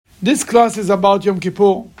This class is about Yom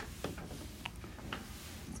Kippur.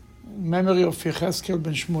 Memory of Yechezkel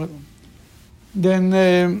ben Shmuel.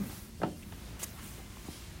 Then,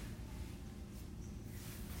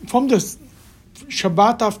 from the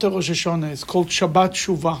Shabbat after Rosh Hashanah, it's called Shabbat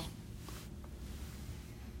Shuvah.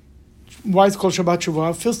 Why it's called Shabbat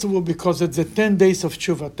Shuvah? First of all, because it's the 10 days of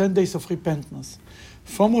Shuvah, 10 days of repentance.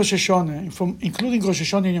 From Rosh Hashanah, including Rosh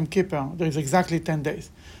Hashanah and Yom Kippur, there is exactly 10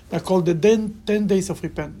 days. They're called the 10 days of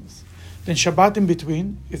repentance. Then Shabbat in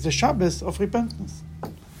between is the Shabbos of repentance.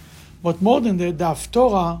 But more than that, the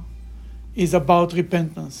Haftorah is about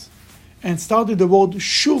repentance. And started the word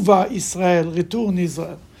Shuvah Israel, return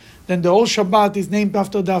Israel. Then the whole Shabbat is named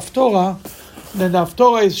after the Haftorah. Then the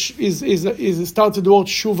Haftorah is starts with the word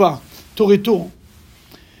Shuvah, to return.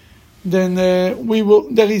 Then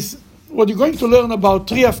what you're going to learn about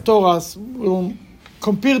 3 Haftorahs. We'll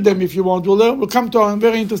compare them if you want. We'll come to a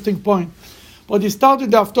very interesting point. But it started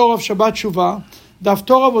the Haftorah of Shabbat Shuvah. The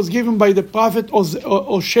Haftorah was given by the prophet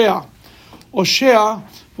Hosea. Hosea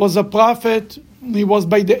was a prophet. He was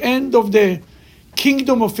by the end of the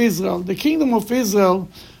kingdom of Israel. The kingdom of Israel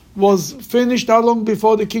was finished how long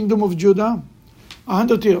before the kingdom of Judah?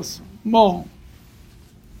 100 years. More.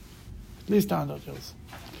 At least 100 years.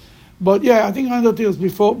 But yeah, I think 100 years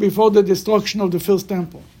before the destruction of the first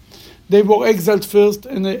temple. They were exiled first,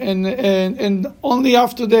 and only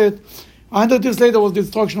after that, 100 years later, was the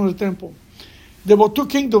destruction of the temple. There were 2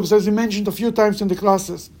 kingdoms, as we mentioned a few times in the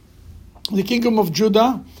classes. The kingdom of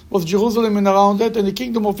Judah was Jerusalem and around it, and the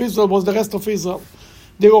kingdom of Israel was the rest of Israel.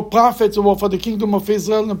 There were prophets who were for the kingdom of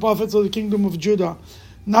Israel and prophets of the kingdom of Judah.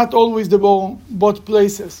 Not always they were both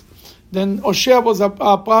places. Then Hosea was a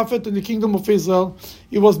prophet in the kingdom of Israel.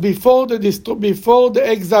 It was before the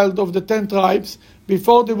exile of the 10 tribes,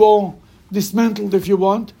 before they were dismantled, if you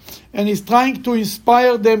want, and he's trying to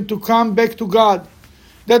inspire them to come back to God.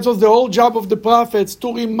 That was the whole job of the prophets,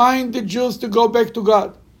 to remind the Jews to go back to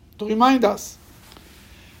God, to remind us.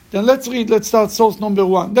 Then let's start source number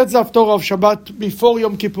 1. That's the Haftorah of Shabbat before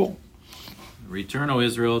Yom Kippur. Return, O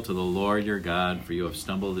Israel, to the Lord your God, for you have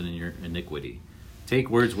stumbled in your iniquity. Take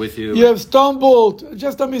words with you. You have stumbled.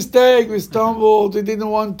 Just a mistake. We stumbled. We didn't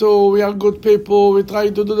want to. We are good people. We try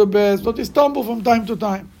to do the best. But we stumble from time to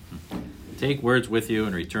time. Take words with you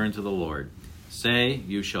and return to the Lord. Say,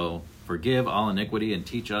 you shall forgive all iniquity and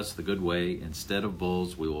teach us the good way. Instead of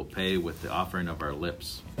bulls, we will pay with the offering of our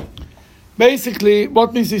lips. Basically,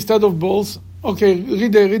 what means instead of bulls? Okay,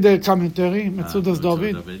 read the commentary. Metzudas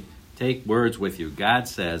David. Take words with you. God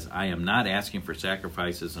says, I am not asking for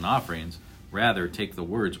sacrifices and offerings. Rather, take the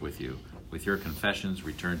words with you. With your confessions,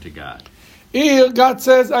 return to God. Here, God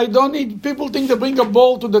says, I don't need... People think they bring a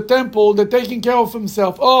bull to the temple, they're taking care of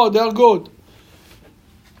himself. Oh, they're good.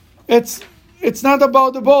 It's not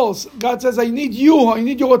about the bulls. God says, I need you. I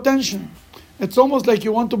need your attention. It's almost like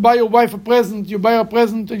you want to buy your wife a present. You buy a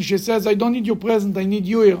present and she says, I don't need your present. I need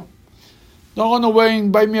you here. Don't run away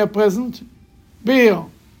and buy me a present. Be here.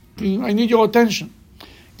 I need your attention.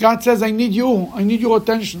 God says, I need you. I need your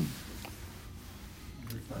attention.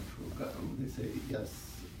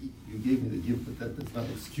 Gave me the gift, but that's not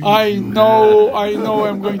an excuse. I know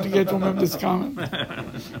I'm going to get from him this comment.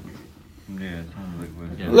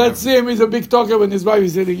 Let's see him, he's a big talker when his wife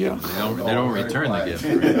is sitting here. They don't return the gift.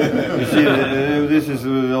 You see, this is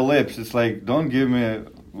the lips. It's like,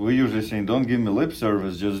 we usually say, don't give me lip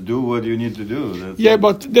service, just do what you need to do.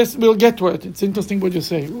 But we'll get to it. It's interesting what you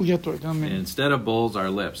say. We'll get to it. Instead of bulls, our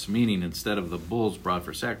lips. Meaning, instead of the bulls brought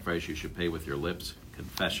for sacrifice, you should pay with your lips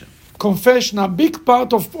confession. Confession, a big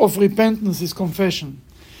part of repentance is confession.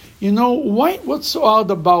 You know, what's so hard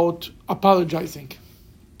about apologizing?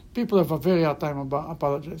 People have a very hard time about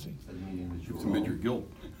apologizing. You admit your guilt.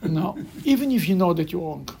 No, even if you know that you're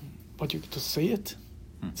wrong, but to say it,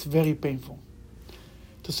 it's very painful.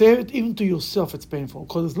 To say it even to yourself, it's painful.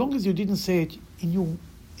 Because as long as you didn't say it, in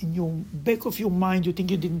your back of your mind, you think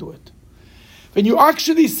you didn't do it. When you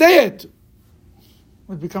actually say it,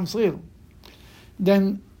 it becomes real.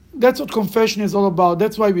 Then that's what confession is all about.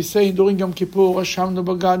 That's why we say during Yom Kippur, Hashamnu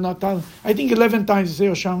Bagad Natal. I think 11 times we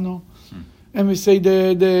say Hashamnu, and we say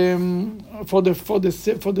for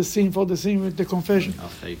the sin with the confession.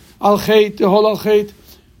 Al Chait, the whole Al Chait,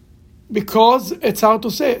 because it's hard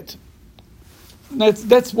to say it.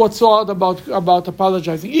 That's what's so hard about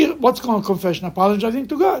apologizing. Here, what's called confession? Apologizing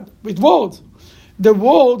to God with words. The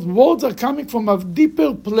words are coming from a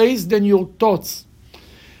deeper place than your thoughts.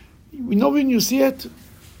 You know, when you see it,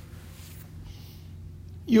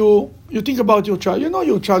 you think about your child. You know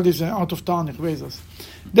your child is out of town,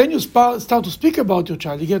 Then you start to speak about your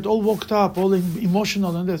child. You get all worked up, all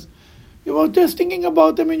emotional and this. You were just thinking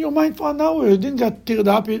about them in your mind for an hour. You didn't get teared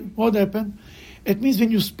up. What happened? It means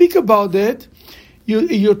when you speak about it,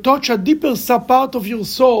 you touch a deeper sub-part of your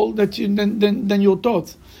soul than your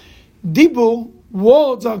thoughts. Dibur,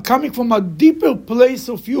 words are coming from a deeper place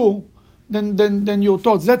of you than your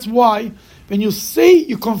thoughts. That's why when you say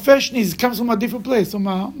your confession, it comes from a different place, from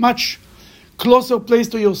a much closer place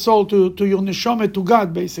to your soul, to your neshama, to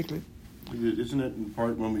God, basically. Isn't it in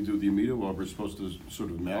part when we do the Amida, while we're supposed to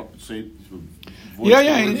sort of say,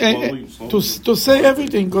 voice slowly? To say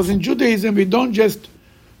everything, because in Judaism we don't just,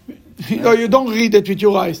 you don't read it with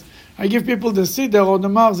your eyes. I give people the siddur or the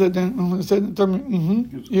marzeh, and tell me,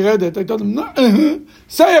 you read it. I tell them, no,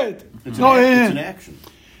 say it. It's an action.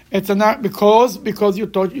 It's an act because you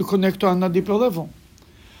connect to another deeper level.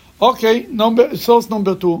 Okay, source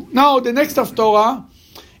number 2. Now the next Haftorah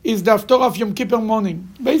is the Haftorah of Yom Kippur morning.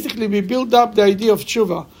 Basically, we build up the idea of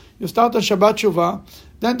tshuva. You start on Shabbat tshuva,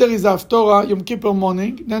 then there is Haftorah Yom Kippur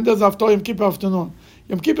morning, then there's Haftorah Yom Kippur afternoon.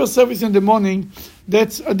 Yom Kippur service in the morning,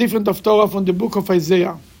 that's a different Haftorah from the book of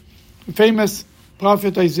Isaiah, the famous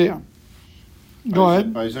prophet Isaiah. Go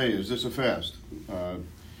ahead. Isaiah, is this a fast?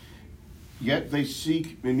 Yet they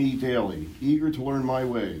seek me daily, eager to learn my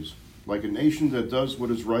ways, like a nation that does what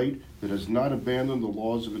is right, that has not abandoned the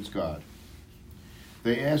laws of its God.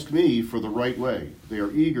 They ask me for the right way. They are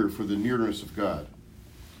eager for the nearness of God.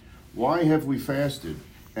 Why have we fasted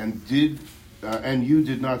and you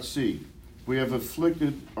did not see? We have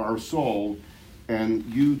afflicted our soul and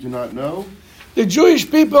you do not know? The Jewish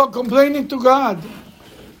people are complaining to God.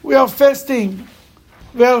 We are fasting.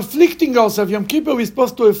 We are afflicting ourselves. Yom Kippur, we're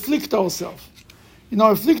supposed to afflict ourselves.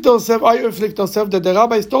 Afflict ourselves. Why you afflict ourselves? That the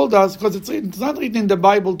rabbis told us, because it's not written in the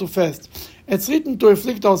Bible to fast. It's written to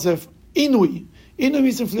afflict ourselves. Inui. Inui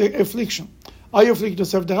is affliction. How you afflict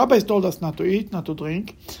yourself? The rabbis told us not to eat, not to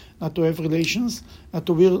drink, not to have relations, not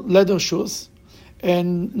to wear leather shoes,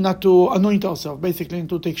 and not to anoint ourselves, basically, and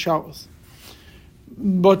to take showers.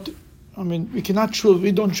 But we cannot choose.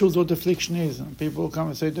 We don't choose what affliction is. And people come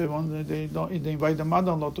and say they invite the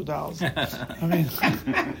mother-in-law to the house.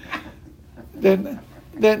 Then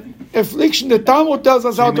affliction. The Talmud tells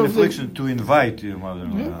us how to affliction to invite your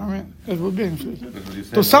mother-in-law. Yeah, it would be affliction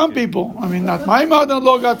to some people. Not my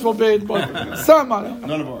mother-in-law, God forbid, but some mother.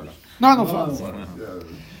 None of us.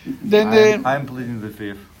 Then I'm pleading the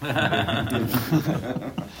fifth.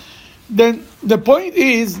 Then the point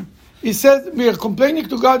is. He says, we are complaining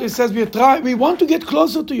to God. He says, we want to get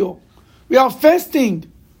closer to you. We are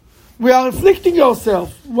fasting. We are afflicting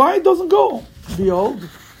ourselves. Why it doesn't go?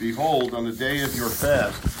 Behold, on the day of your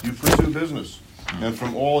fast, you pursue business. And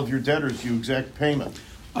from all of your debtors, you exact payment.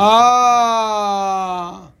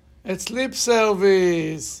 It's lip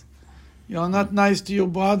service. You're not nice to your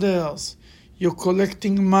brothers. You're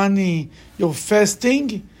collecting money. You're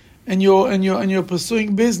fasting. And you're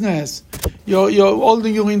pursuing business. You're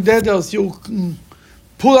holding your indebtedness. You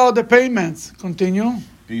pull out the payments. Continue.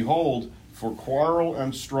 Behold, for quarrel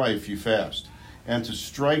and strife you fast, and to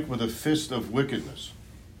strike with a fist of wickedness.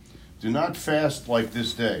 Do not fast like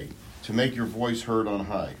this day, to make your voice heard on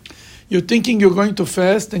high. You're thinking you're going to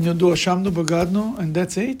fast, and you do a shamnu bagadnu, and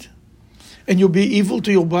that's it? And you'll be evil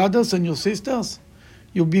to your brothers and your sisters?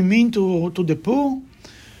 You'll be mean to the poor?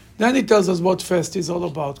 Then he tells us what fast is all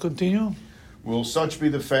about. Continue. Will such be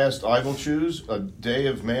the fast I will choose, a day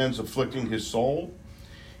of man's afflicting his soul?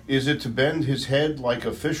 Is it to bend his head like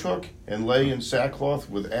a fishhook and lay in sackcloth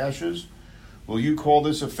with ashes? Will you call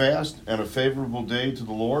this a fast and a favorable day to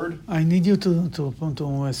the Lord? I need you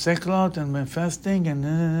to sackcloth and fasting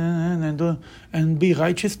and be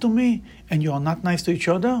righteous to me, and you are not nice to each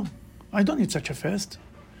other? I don't need such a fast.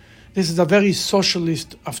 This is a very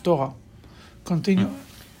socialist Haftorah. Continue.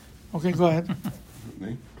 Okay, go ahead.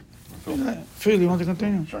 Me? Phil, you want to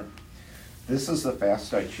continue? Sure. This is the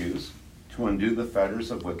fast I choose, to undo the fetters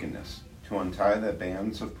of wickedness, to untie the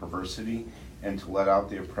bands of perversity, and to let out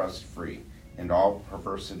the oppressed free, and all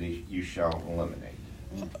perversity you shall eliminate.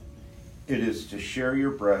 It is to share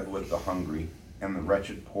your bread with the hungry, and the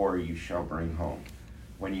wretched poor you shall bring home.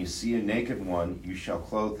 When you see a naked one, you shall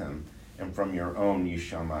clothe him, and from your own you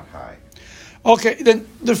shall not hide. Okay, then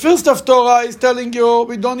the first Haftorah is telling you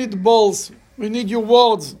we don't need balls, we need your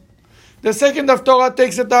words. The second Haftorah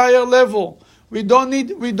takes it to a higher level. We don't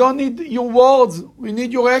need your words, we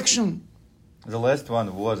need your action. The last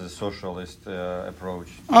one was a socialist approach.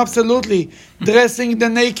 Absolutely, dressing the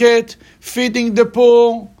naked, feeding the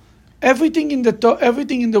poor, everything in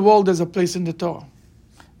the world has a place in the Torah.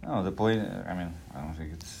 No, the point. I don't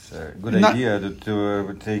think it's a good idea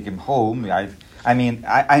to take him home.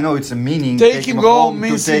 I know it's a meaning. Take him home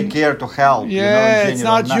means to take care, to help. Yeah, it's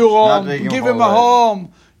not your home. Give him a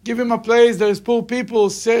home. Give him a place. There is poor people,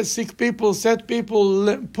 sick people, sad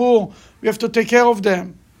people, poor. We have to take care of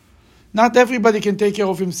them. Not everybody can take care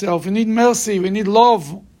of himself. We need mercy. We need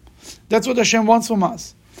love. That's what Hashem wants from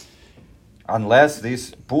us. Unless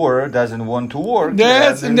this poor doesn't want to work,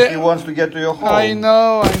 Yes, and he wants to get to your home. I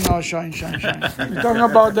know, shine. We're talking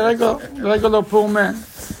about the regular poor man.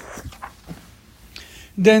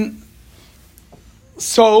 Then,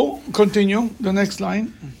 so, continue, the next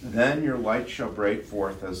line. Then your light shall break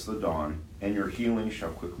forth as the dawn, and your healing shall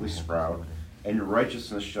quickly sprout, and your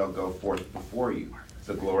righteousness shall go forth before you.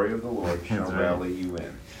 The glory of the Lord shall rally you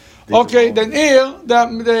in. Okay, then here,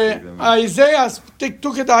 the Isaiah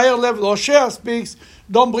took it to a higher level. Hosea speaks,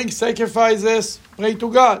 don't bring sacrifices, pray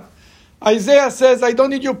to God. Isaiah says, I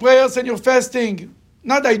don't need your prayers and your fasting.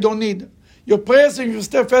 Not I don't need. Your prayers and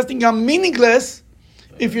your fasting are meaningless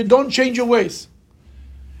if you don't change your ways.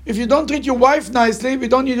 If you don't treat your wife nicely, we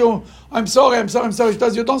don't need you, I'm sorry.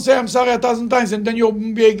 You don't say I'm sorry 1,000 times and then you're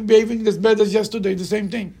behaving as bad as yesterday, the same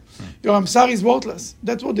thing. Your I'm sorry is worthless.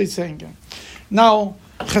 That's what they're saying. Now,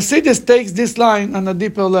 Hasidus takes this line on a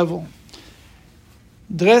deeper level.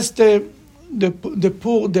 Dress the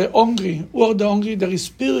poor, the hungry. Who are the hungry? There is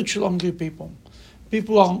spiritual hungry people.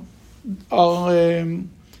 People are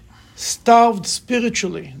starved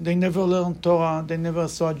spiritually. They never learned Torah. They never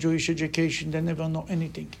saw Jewish education. They never know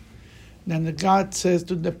anything. Then God says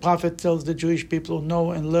to the prophet, tells the Jewish people,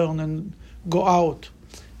 know and learn and go out.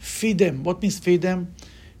 Feed them. What means feed them?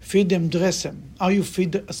 Feed them, dress them. How you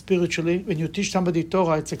feed spiritually? When you teach somebody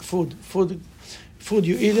Torah, it's like food. Food,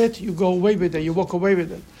 you eat it, you go away with it, you walk away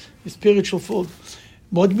with it. It's spiritual food.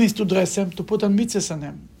 What it means to dress them? To put on mitzvahs on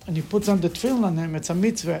them. And you put on the tefillin on them, it's a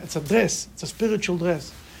mitzvah, it's a dress, it's a spiritual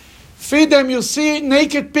dress. Feed them, you see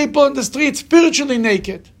naked people in the street, spiritually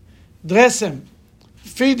naked. Dress them.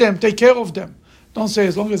 Feed them, take care of them. Don't say,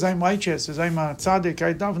 as long as I'm righteous, as I'm a tzaddik,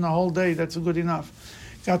 I daven a whole day, that's good enough.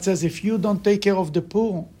 God says, if you don't take care of the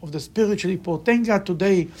poor, of the spiritually poor, thank God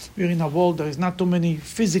today we're in a world, there is not too many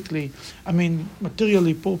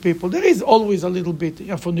materially poor people. There is always a little bit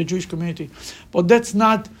from the Jewish community. But that's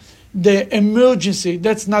not the emergency,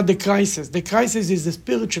 that's not the crisis. The crisis is the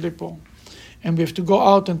spiritually poor. And we have to go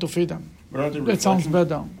out and to feed them. That sounds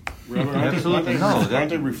better. Aren't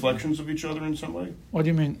they reflections of each other in some way? What do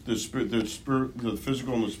you mean? The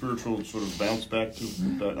physical and the spiritual sort of bounce back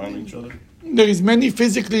on each other? There is many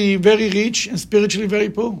physically very rich and spiritually very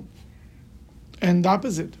poor. And the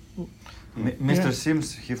opposite. Mr.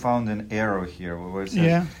 Sims, he found an arrow here where it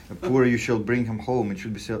says, poor you shall bring him home. It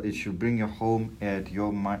should bring you home at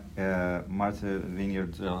your Martha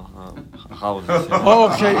Vineyard house.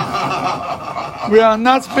 Okay. We are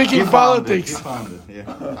not speaking politics. He found it, yeah.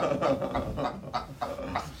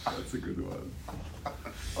 That's a good one.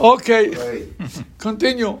 Okay.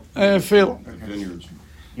 Continue, Phil. Vineyards.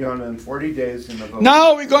 Yonah, in 40 days in the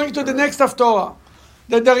Now we're going to the next Haftorah.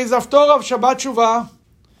 That there is Haftorah of Shabbat Shuvah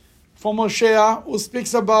from Hosea, who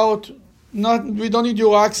speaks about we don't need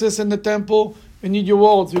your access in the temple, we need your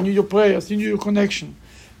words, we need your prayers, we need your connection.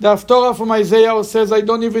 The Haftorah from Isaiah who says, I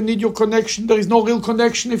don't even need your connection. There is no real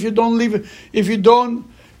connection if you don't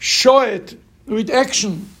show it with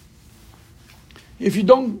action. If you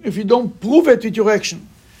don't prove it with your action.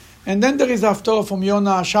 And then there is Haftorah from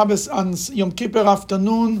Yonah, Shabbos on Yom Kippur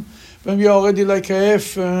afternoon, when we are already like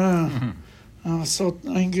so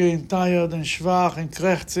angry and tired and schwach and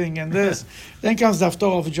krechzing and this. Then comes the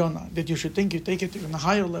Haftorah of Jonah, that you should think you take it to a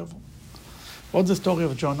higher level. What's the story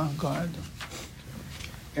of Jonah? Go ahead.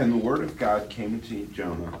 And the word of God came to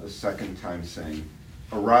Jonah a second time, saying,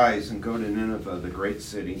 Arise and go to Nineveh, the great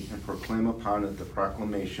city, and proclaim upon it the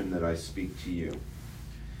proclamation that I speak to you.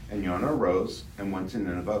 And Jonah arose and went to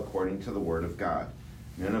Nineveh according to the word of God.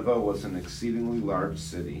 Nineveh was an exceedingly large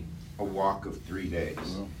city, a walk of 3 days.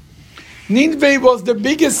 Nineveh was the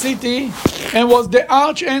biggest city and was the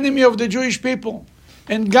arch enemy of the Jewish people.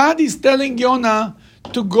 And God is telling Jonah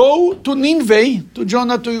to go to Nineveh,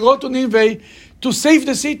 to save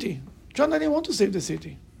the city. Jonah didn't want to save the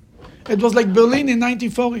city. It was like Berlin in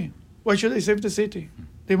 1940. Why should they save the city?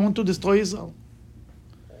 They want to destroy Israel.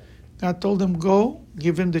 God told him, go,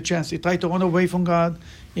 give him the chance. He tried to run away from God.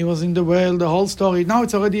 He was in the well, the whole story. Now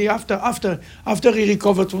it's already after he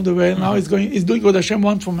recovered from the well. Now he's doing what Hashem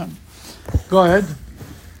wants from him. Go ahead.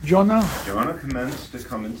 Jonah commenced to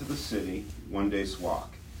come into the city 1 day's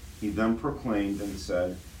walk. He then proclaimed and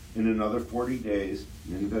said, in another 40 days,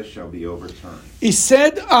 Nineveh shall be overturned. He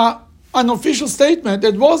said an official statement.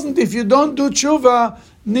 It wasn't, if you don't do tshuva,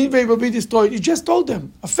 Nineveh will be destroyed. He just told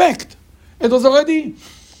them, a fact. It was already,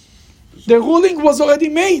 the ruling was already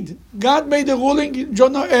made. God made the ruling,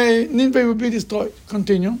 Nineveh will be destroyed.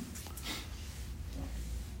 Continue.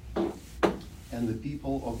 And the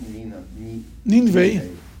people of Nineveh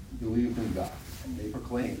believed in God, and they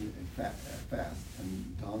proclaimed a fast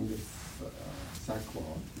and donned this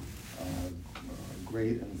sackcloth,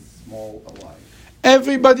 great and small alike.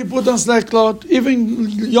 Everybody put on sackcloth, even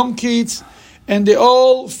young kids, and they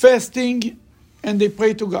all fasting and they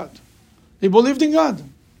pray to God. They believed in God.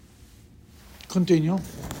 Continue.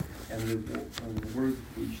 And the word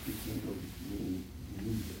reached the king of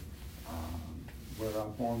Nineveh,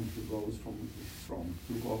 whereupon he rose from his throne,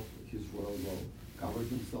 took off his royal robe, covered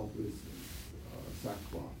himself with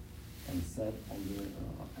sackcloth, and sat on the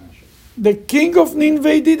ashes. The king of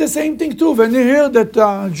Nineveh did the same thing too. When he heard that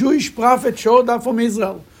a Jewish prophet showed up from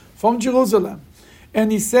Israel, from Jerusalem,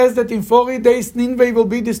 and he says that in 40 days Nineveh will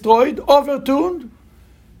be destroyed, overturned,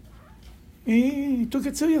 he took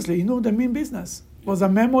it seriously. He knew the mean business. It was a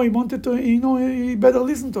memo he wanted to, he better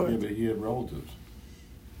listen to Yeah, it. but he had relatives.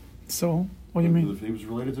 So, what do you mean? He was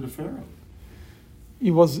related to the Pharaoh.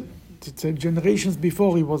 He was, generations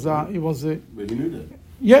before, he was But he knew that.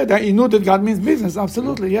 yeah, he knew that God means business,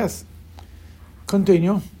 absolutely, yes.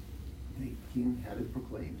 Continue. The king had it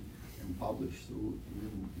proclaimed and published through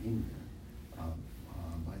Nineveh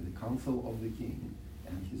by the counsel of the king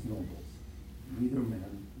and his nobles. Neither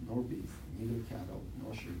man nor beast, neither cattle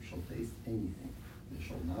nor sheep shall taste anything. They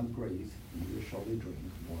shall not graze, neither shall they drink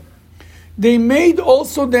water. They made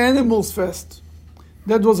also the animals fast.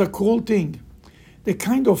 That was a cruel thing. They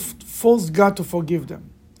kind of forced God to forgive them.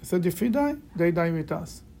 They said, if we die, they die with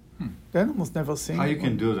us. The animals never sing. How you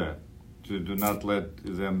can do that? To do not let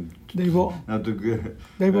them. They were, Not to.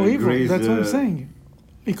 they were evil. graze That's what I'm the- saying.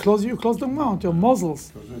 You close their mouth, your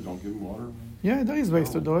muzzles. Because they don't give him water. Yeah, there is ways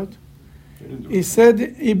to do it. They didn't do He it. said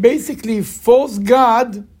he basically forced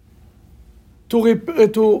God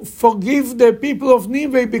to forgive the people of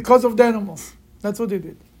Nineveh because of the animals. That's what they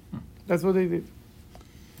did. That's what they did.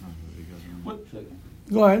 What,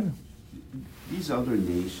 Go ahead. these other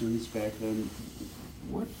nations back then,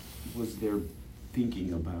 what was their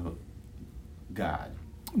thinking about God?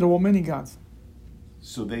 There were many gods.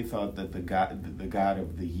 So they thought that the God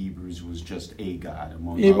of the Hebrews was just a God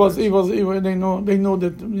among They others. know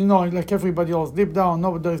that, like everybody else, deep down,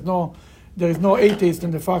 no, there is no atheist in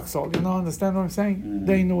the foxhole. Understand what I'm saying? Mm-hmm.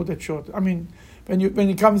 They know the truth. I mean,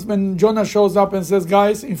 when Jonah shows up and says,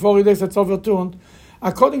 guys, in 40 days it's overturned,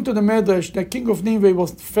 according to the Medrash, the king of Nineveh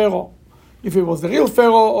was Pharaoh. If it was the real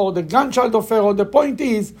Pharaoh or the grandchild of Pharaoh, the point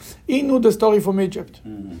is, he knew the story from Egypt.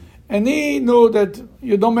 Mhm. And he knew that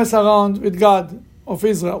you don't mess around with God of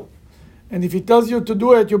Israel. And if he tells you to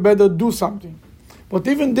do it, you better do something. But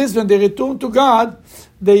even this, when they return to God,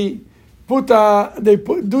 they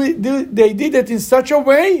did it in such a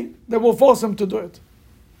way that will force them to do it.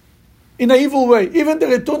 In an evil way. Even the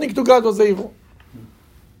returning to God was evil.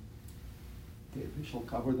 They shall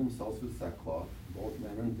cover themselves with sackcloth, both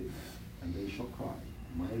men and beasts, and they shall cry,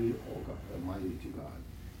 mighty to God,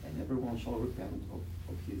 and everyone shall repent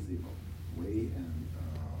of his evil way and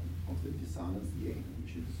of the dishonest gain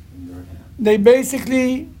which is in their hand. They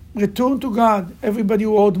basically returned to God. Everybody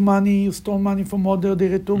who owed money, who stole money from others, they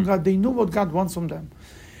returned God. They knew what God wants from them.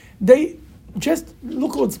 They just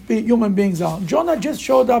look what human beings are. Jonah just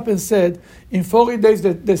showed up and said, in 40 days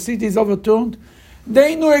the city is overturned.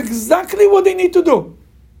 They know exactly what they need to do.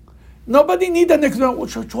 Nobody needs an explanation.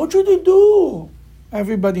 What should they do?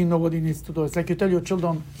 Everybody knows what he needs to do. It's like you tell your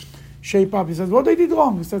children, shape up. He says, what they did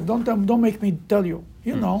wrong? He says, don't make me tell you.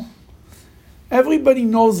 You know. Everybody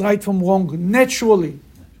knows right from wrong naturally,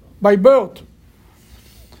 by birth.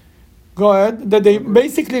 Go ahead. That they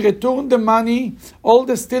basically returned the money, all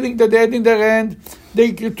the stealing that they had in their hand,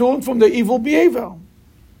 they returned from the evil behavior.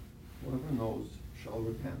 Whoever knows shall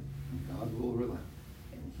repent, and God will relent,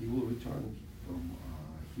 and he will return from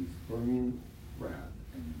his burning wrath,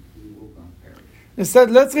 and he will not perish. They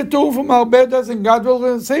said, let's return from our bad deeds and God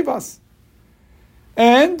will save us.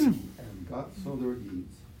 And And God saw their deeds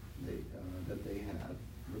that they had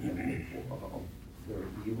repented of their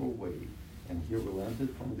evil way, and he relented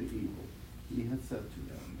from the evil he had said to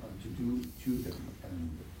them, to do to them, and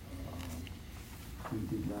he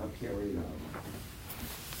did not carry it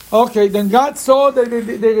out. okay, then God saw that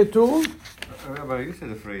they returned. Rabbi, you said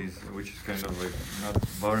a phrase which is kind of like not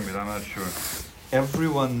boring, but I'm not sure.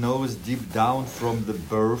 Everyone knows deep down from the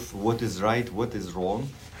birth what is right, what is wrong.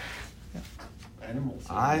 Animals.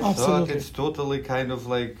 I thought Absolutely. it's totally kind of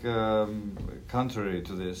like contrary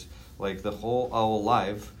to this. Like the whole our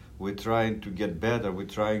life, we're trying to get better. We're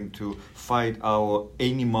trying to fight our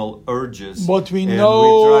animal urges. But we and know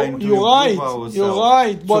we're trying to you're improve right. ourselves. You're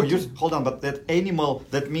right. So But hold on, but that animal,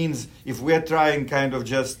 that means if we're trying kind of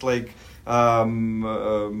just like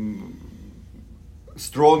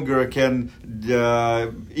stronger can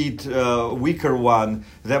eat weaker one,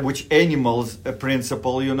 that which animals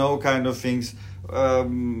principle, kind of things.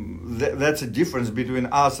 That's a difference between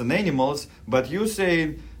us and animals. But you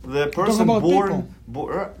say the person born,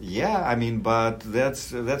 but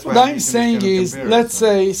that's why. What I'm saying is, let's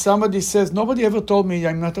say somebody says, nobody ever told me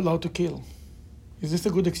I'm not allowed to kill. Is this a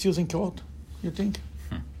good excuse in court, you think?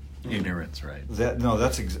 Ignorance, right?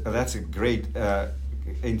 That's a great,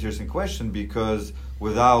 interesting question, because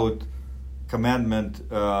without commandment,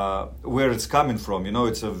 where it's coming from,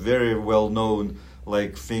 it's a very well-known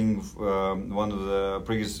thing. One of the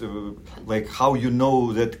previous, how you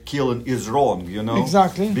know that killing is wrong,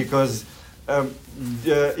 Exactly. Because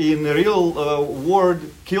in the real world,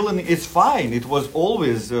 killing is fine. It was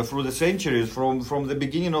always through the centuries, from the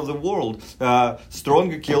beginning of the world,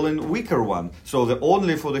 stronger killing weaker one. So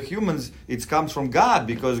only for the humans it comes from God,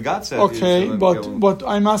 because God said. Okay, but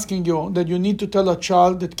I'm asking you that you need to tell a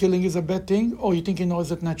child that killing is a bad thing, or you think he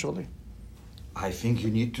knows it naturally? I think you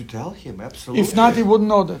need to tell him, absolutely. If not, he wouldn't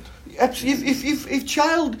know that. If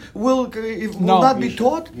child will not be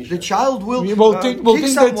taught, the child will kick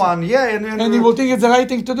someone, and he will think it's the right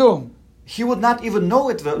thing to do. He would not even know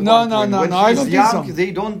it. No, I don't think so.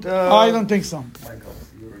 They don't. I don't think so. Michael,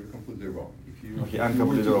 you're completely wrong. I'm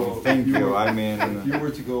completely wrong. Thank you. If you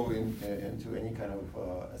were to go into any kind of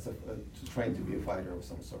to train to be a fighter of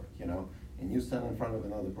some sort, and you stand in front of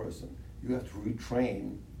another person, you have to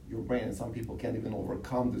retrain your brain, and some people can't even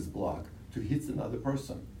overcome this block to hit another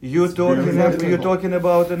person. You're talking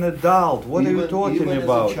about an adult. What are you talking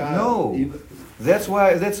about? No. That's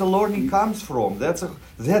a learning comes from. That's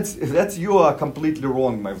you are completely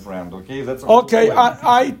wrong, my friend. Okay, that's okay.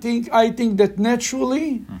 I think that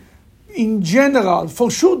naturally, in general,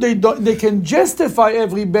 for sure they can justify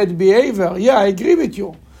every bad behavior. Yeah, I agree with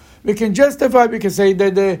you. We can justify. We can say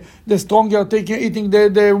that the stronger are eating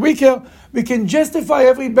the weaker. We can justify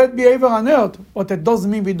every bad behavior on earth, but that doesn't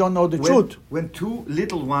mean we don't know the truth. When two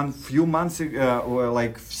little ones, few months,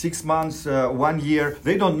 or 6 months, 1 year,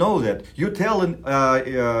 they don't know that. You tell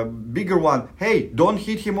a bigger one, hey, don't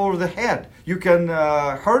hit him over the head. You can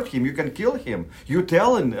hurt him. You can kill him. You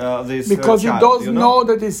tell this because child, he doesn't know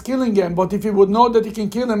that he's killing him. But if he would know that he can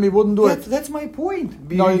kill him, he wouldn't do it. That's my point.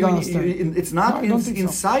 No, you don't understand. It's not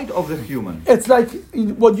inside of the human. It's like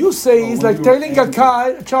what you say is like telling a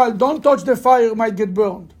child, don't touch the fire, you might get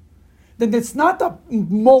burned. Then it's not a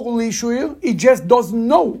moral issue here. He just doesn't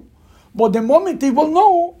know. But the moment he will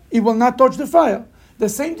know, he will not touch the fire. The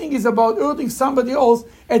same thing is about hurting somebody else,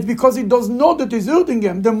 and because he doesn't know that he's hurting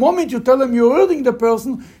him. The moment you tell him you're hurting the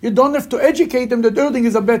person, you don't have to educate him that hurting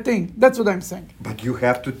is a bad thing. That's what I'm saying. But you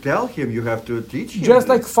have to tell him, you have to teach him. Just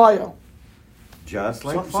like fire. Just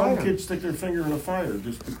like fire. Some kids stick their finger in a fire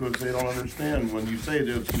just because they don't understand when you say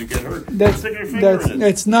that it's going to get hurt. They stick their finger in it.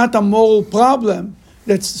 That's not a moral problem.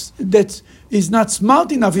 That is not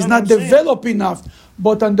smart enough. He's not developed enough.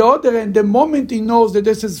 But on the other hand, the moment he knows that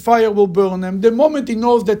this is fire will burn him, the moment he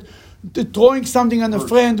knows that throwing something on a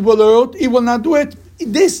friend will hurt, he will not do it.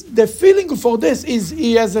 The feeling for this is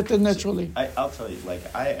he has it naturally. I'll tell you,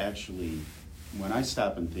 I actually, when I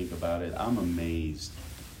stop and think about it, I'm amazed.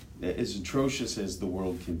 As atrocious as the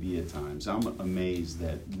world can be at times, I'm amazed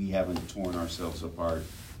that we haven't torn ourselves apart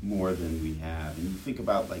more than we have. And you think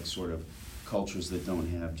about sort of cultures that don't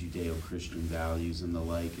have Judeo-Christian values and the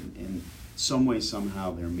like, and in some way,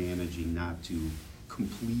 somehow they're managing not to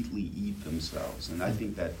completely eat themselves. And I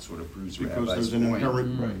think that sort of proves because Rabbi's there's an point.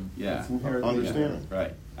 inherent understanding.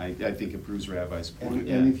 Right. I think it proves Rabbi's point.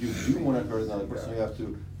 And if you do want to hurt another person, you have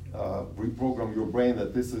to reprogram your brain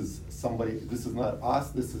that this is somebody, this is not us,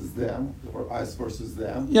 this is them, or us versus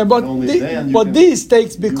them. Yeah, but this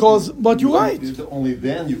takes but you're right. Only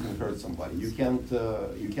then you can hurt somebody. You can't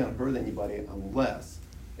hurt anybody unless,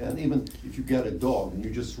 and even if you get a dog and you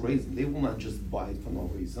just raise them, they will not just bite for no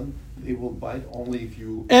reason. They will bite only if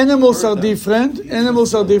you. Animals are different.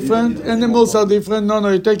 Animals are different. Animals are different. No,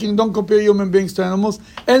 you're don't compare human beings to animals.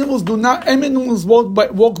 Animals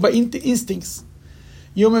walk by instincts.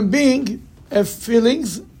 Human beings have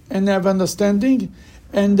feelings and have understanding,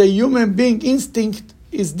 and the human being instinct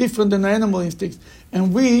is different than the animal instinct.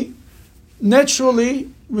 And we naturally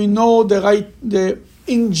know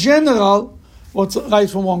in general what's right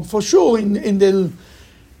from wrong. For sure, in the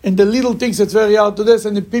little things it's very hard to this,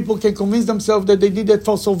 and the people can convince themselves that they did that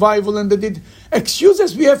for survival, and they did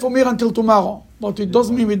excuses we have from here until tomorrow. But it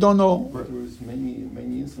doesn't mean we don't know. There was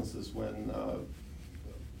many instances when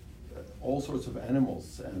all sorts of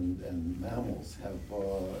animals and mammals have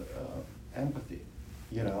empathy.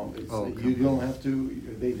 You know, it's, Oh, you don't have to,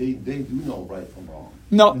 they do know right from wrong.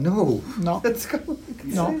 No. No. No. Let's go.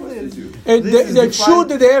 No. They do. They're sure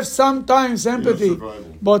that they have sometimes empathy,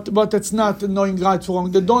 survival. but it's not knowing right from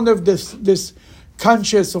wrong. They don't have this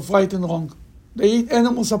conscience of right and wrong. They eat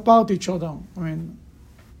animals apart each other. I mean,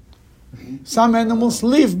 some animals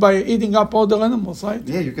live by eating up other animals, right?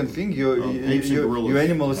 Yeah, you can think your apes and gorillas. your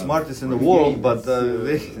animal is smartest in the world, but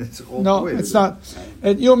it's all No, way. it's not.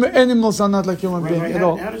 And animals are not like human Right, beings at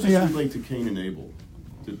all. how does this Yeah. relate to Cain and Abel?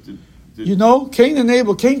 You know, Cain and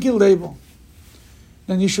Abel. Cain killed Abel.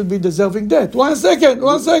 Then he should be deserving death. One second.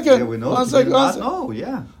 Yeah, we know. One He second. did One not second. know,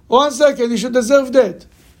 yeah. 1 second. He should deserve death.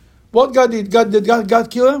 What God did? Did God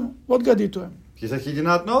kill him? What God did to him? He said he did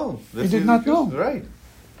not know. He did not know. Right.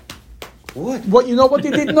 What? What, you know what he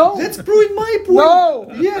didn't know? That's proving my point. No!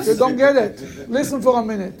 Yes. You don't get it. Listen for a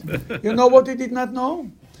minute. You know what he did not know?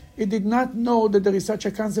 He did not know that there is such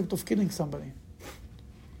a concept of killing somebody.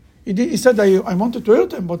 He said, I wanted to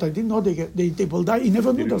hurt them, but I didn't know they will die. He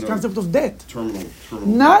never knew didn't the know. concept of death. Terminal.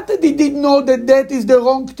 Not that he didn't know that death is the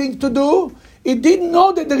wrong thing to do. He didn't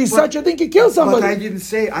know that there is such a thing to kill somebody. But I didn't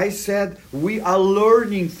say. I said we are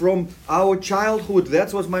learning from our childhood.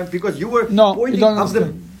 That's what my because you were No, you pointing don't of the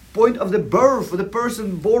understand. point of the birth. The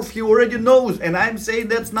person birth he already knows, and I'm saying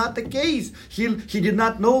that's not the case. He did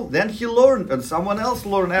not know. Then he learned, and someone else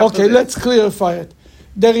learned after. Okay, that. let's clarify it.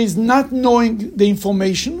 There is not knowing the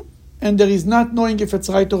information, and there is not knowing if it's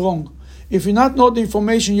right or wrong. If you not know the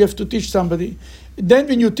information, you have to teach somebody. Then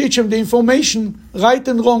when you teach him the information, right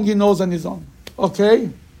and wrong, he knows on his own. Okay?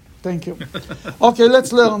 Thank you. Okay,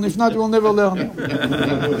 let's learn. If not, we'll never learn.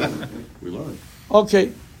 We learned.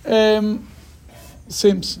 Okay.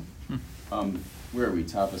 Sims. Where are we?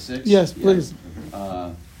 Top of 6? Yes, Yeah. please.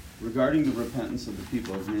 Regarding the repentance of the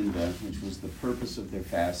people of Nineveh, which was the purpose of their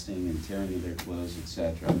fasting and tearing of their clothes,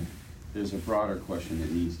 etc., there's a broader question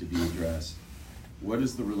that needs to be addressed. What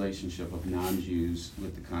is the relationship of non-Jews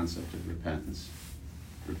with the concept of repentance?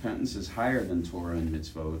 Repentance is higher than Torah and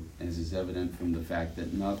mitzvot, as is evident from the fact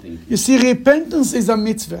that nothing can... You see, repentance is a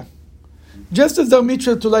mitzvah. Just as a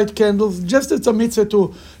mitzvah to light candles, just as a mitzvah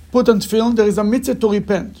to put on film, there is a mitzvah to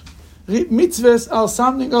repent. Mitzvahs are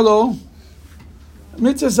something, hello?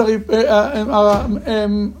 Mitzvahs are...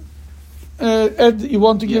 Ed, you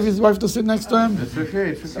want to give his wife to sit next to him? It's okay.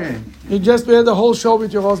 It's okay. You just had the whole show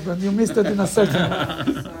with your husband. You missed it in a second.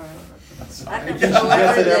 She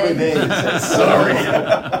gets it every day.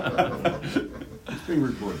 It's being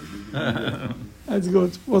recorded. That's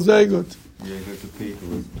good. It was very good. Yeah, you have to pay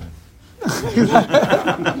for it.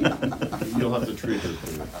 You'll have to treat her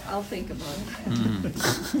for it. I'll think about it.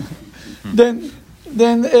 Then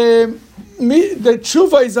the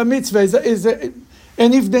tshuva is a mitzvah.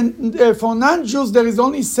 And if for non-Jews there is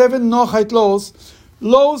only 7 Noachite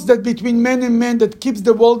laws that between man and man that keeps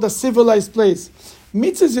the world a civilized place.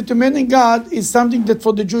 Mitzvah to man and God is something that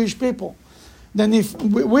for the Jewish people. Then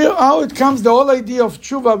how it comes, the whole idea of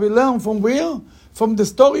tshuva, we learn from where? From the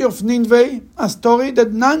story of Nineveh, a story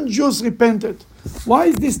that non-Jews repented. Why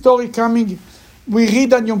is this story coming? We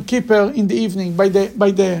read on Yom Kippur in the evening, by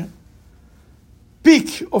the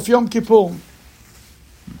peak of Yom Kippur.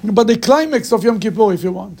 But the climax of Yom Kippur, if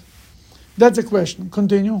you want. That's the question.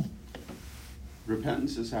 Continue.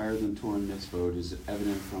 Repentance is higher than Torah and mitzvot is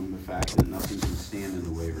evident from the fact that nothing can stand in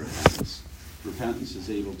the way of repentance. Repentance is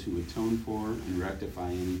able to atone for and rectify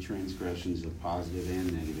any transgressions of positive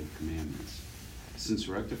and negative commandments. Since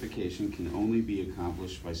rectification can only be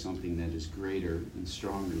accomplished by something that is greater and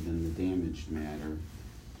stronger than the damaged matter,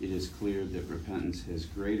 it is clear that repentance has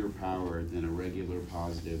greater power than a regular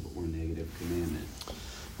positive or negative commandment.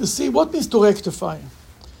 You see, what means to rectify?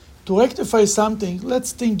 To rectify something,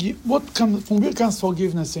 let's think, from where comes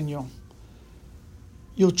forgiveness in you?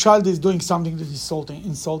 Your child is doing something that is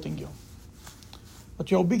insulting you.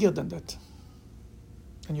 But you're bigger than that.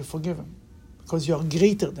 And you forgive him. Because you're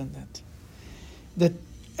greater than that. That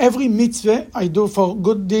every mitzvah I do for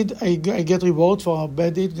good deed, I get reward. For a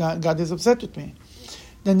bad deed, God is upset with me.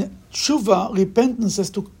 Then tshuva, repentance, has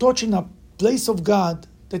to touch in a place of God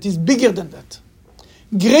that is bigger than that.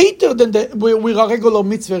 Greater than where a regular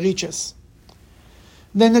mitzvah reaches.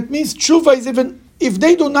 Then it means tshuva is even, if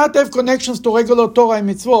they do not have connections to regular Torah and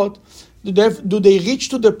mitzvot, do they reach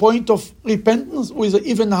to the point of repentance with an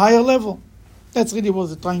even higher level? That's really what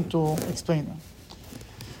I'm trying to explain.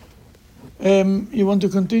 You want to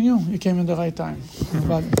continue? You came in the right time.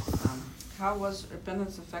 How was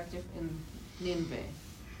repentance effective in Nineveh?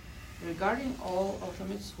 Regarding all of the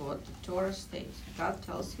mitzvot, the Torah states, God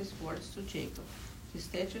tells his words to Jacob, his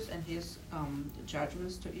statutes and his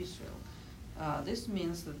judgments to Israel. This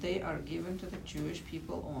means that they are given to the Jewish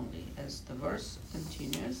people only. As the verse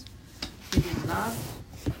continues, he did not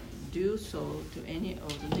do so to any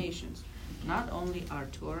of the nations. Not only are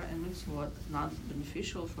Torah and mitzvot not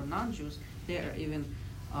beneficial for non-Jews, they are even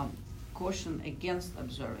cautioned against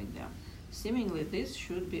observing them. Seemingly, this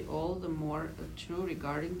should be all the more true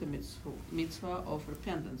regarding the mitzvah of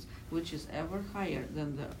repentance, which is ever higher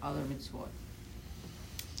than the other mitzvot.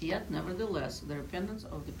 Yet, nevertheless, the repentance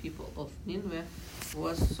of the people of Nineveh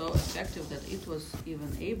was so effective that it was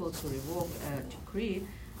even able to revoke a decree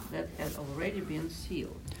that had already been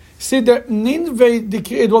sealed. See, the Nineveh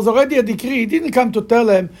decree, it was already a decree. It didn't come to tell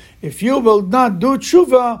them, if you will not do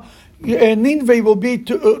tshuva, Nineveh will be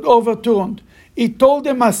overturned. He told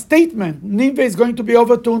them a statement, Nineveh is going to be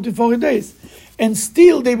overturned in 40 days. And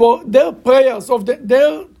still, their prayers,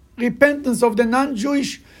 their repentance of the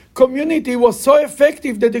non-Jewish community was so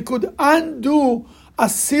effective that they could undo a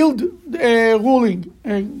sealed ruling,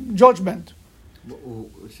 judgment.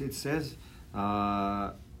 It says,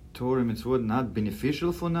 Torah and mitzvot not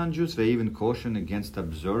beneficial for non-Jews. They even caution against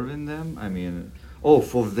observing them. I mean,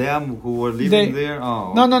 for them who were living there?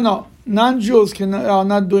 No. Non-Jews are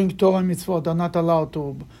not doing Torah and mitzvot. They're not allowed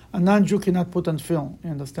to. A non-Jew cannot put on film, you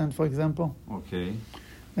understand, for example? Okay.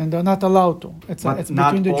 And they're not allowed to. It's not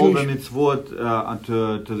between the all Jewish. The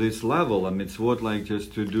mitzvot to this level. A mitzvot like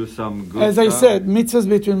just to do some good As stuff. I said, mitzvahs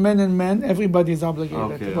between men and men, everybody is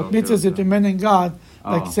obligated. But mitzvahs between men and God,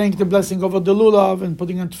 like saying the blessing over the lulav and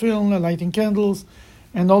putting on tefillin, lighting candles,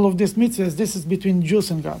 and all of these mitzvahs, this is between Jews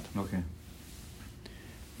and God. Okay.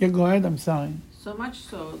 Yeah, go ahead, I'm sorry. So much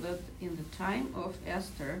so that in the time of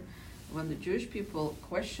Esther, when the Jewish people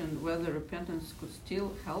questioned whether repentance could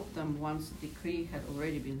still help them once the decree had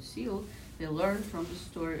already been sealed, they learned from the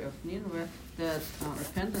story of Nineveh that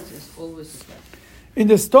repentance is always effective. In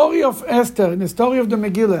the story of Esther, in the story of the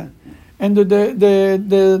Megillah, and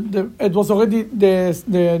it was already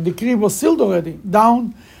the decree was sealed already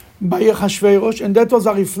down by Achashverosh, and that was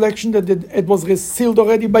a reflection that it was sealed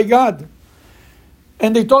already by God.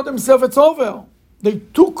 And they thought themselves it's over. They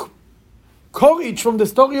took courage from the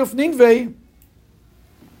story of Nineveh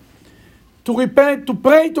to repent, to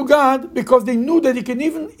pray to God, because they knew that He can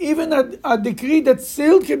even a decree that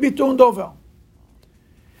sealed can be turned over.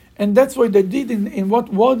 And that's what they did in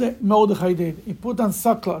what Mordechai did. He put on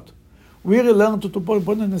sackcloth. We really learned to put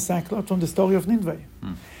on the sackcloth from the story of Nineveh.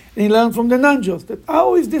 And he learned from the non-Jews that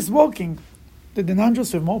how is this working? That the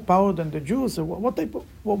non-Jews have more power than the Jews?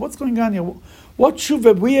 What's going on here? What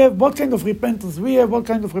shuvah we have? What kind of repentance we have? What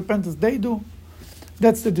kind of repentance they do?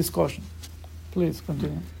 That's the discussion. Please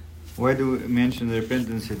continue. Why do we mention the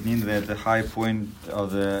repentance at Nineveh at the high point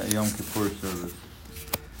of the Yom Kippur service?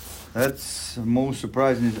 That's the most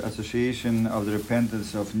surprising association of the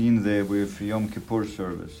repentance of Nineveh with Yom Kippur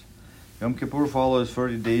service. Yom Kippur follows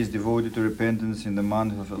 30 days devoted to repentance in the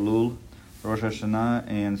month of Elul, Rosh Hashanah,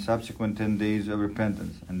 and subsequent 10 days of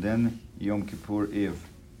repentance, and then Yom Kippur Eve.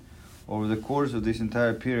 Over the course of this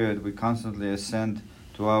entire period, we constantly ascend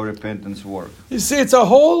to our repentance work. You see, it's a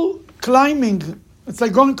whole climbing. It's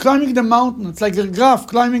like climbing the mountain. It's like a graph,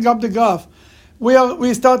 climbing up the graph.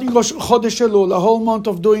 We're starting Chodesh Elul, a whole month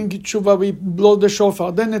of doing tshuva. We blow the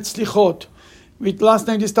shofar. Then it's Slichot. Last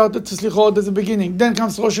night we started Slichot at the beginning. Then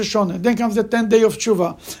comes Rosh Hashanah. Then comes the 10th day of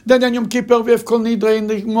tshuva. Then Yom Kippur, we have Kol Nidre in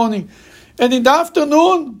the morning. And in the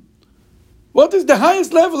afternoon, what is the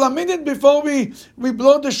highest level? A minute before we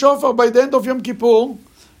blow the shofar by the end of Yom Kippur.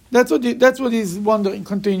 That's what he's wondering.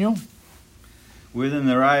 Continue. Within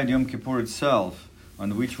the Rayat Yom Kippur itself,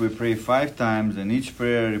 on which we pray 5 times, and each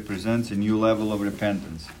prayer represents a new level of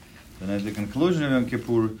repentance. Then at the conclusion of Yom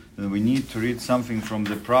Kippur, then we need to read something from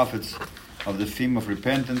the prophets of the theme of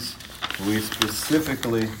repentance. We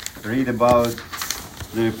specifically read about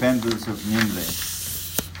the repentance of Nineveh.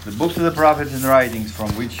 The books of the prophets and writings from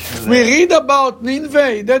which... We read about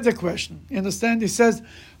Nineveh, that's the question. You understand? He says,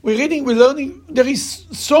 we're learning, there is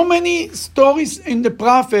so many stories in the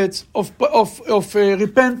prophets of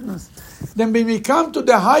repentance. Then when we come to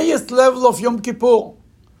the highest level of Yom Kippur,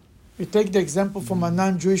 we take the example from a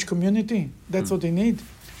non-Jewish community. That's what they need.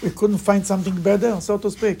 We couldn't find something better, so to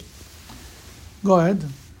speak. Go ahead.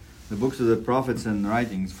 The books of the prophets and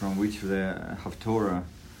writings from which the Haftorah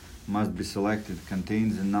must be selected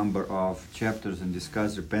contains a number of chapters and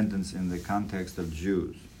discuss repentance in the context of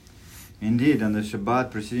Jews. Indeed, on the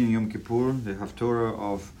Shabbat preceding Yom Kippur, the Haftorah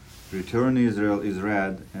of Return to Israel is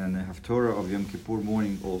read, and the Haftorah of Yom Kippur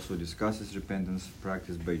morning also discusses repentance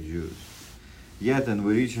practiced by Jews. Yet, when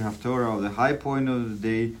we reach the Haftorah of the high point of the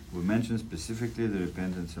day, we mention specifically the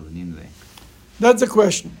repentance of Nineveh. That's the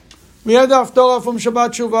question. We had the Haftorah from Shabbat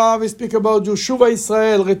Shuvah. We speak about Shuvah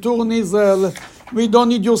Israel, return Israel. We don't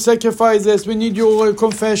need your sacrifices. We need your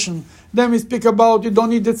confession. Then we speak about you don't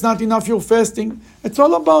need, it's not enough your fasting. It's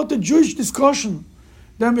all about the Jewish discussion.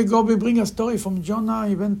 Then we bring a story from Jonah.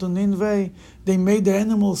 He went to Nineveh. They made the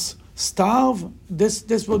animals starve.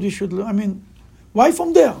 That's what we should learn. I mean, why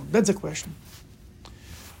from there? That's the question.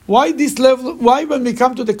 Why this level? Why when we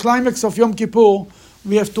come to the climax of Yom Kippur,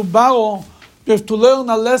 we have to learn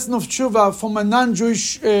a lesson of tshuva from a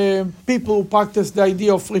non-Jewish people who practice the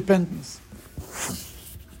idea of repentance.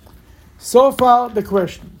 So far, the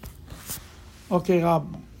question. Okay,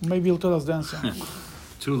 Rab, maybe you'll tell us the answer.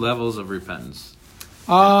 2 levels of repentance.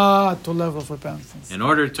 2 levels of repentance. In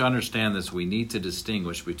order to understand this, we need to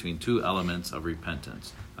distinguish between 2 elements of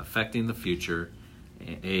repentance, affecting the future,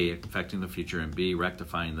 A, affecting the future, and B,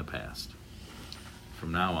 rectifying the past.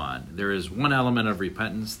 From now on, there is one element of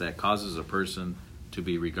repentance that causes a person to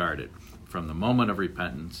be regarded from the moment of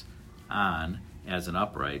repentance on as an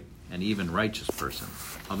upright and even righteous person.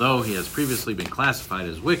 Although he has previously been classified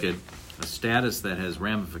as wicked, a status that has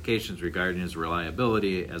ramifications regarding his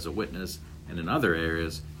reliability as a witness, and in other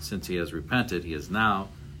areas, since he has repented, he is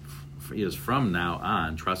from now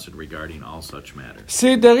on trusted regarding all such matters.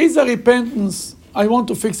 See, there is a repentance. I want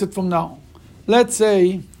to fix it from now. Let's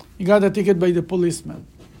say you got a ticket by the policeman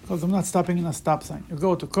because I'm not stopping in a stop sign. You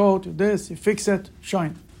go to court, you fix it,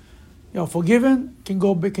 shine. You're forgiven, can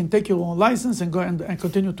go back and take your own license and go and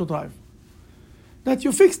continue to drive. That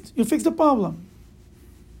you fixed the problem.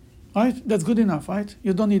 Right? That's good enough, right?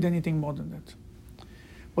 You don't need anything more than that.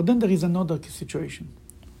 But then there is another situation.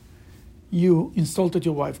 You insulted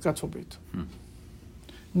your wife, God forbid.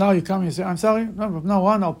 Now you come and say, I'm sorry, from now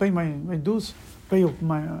on I'll pay my dues, pay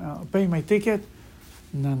my ticket.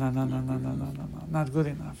 No, not good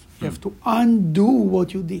enough. You have to undo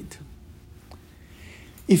what you did.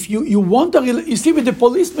 If you want you see, with the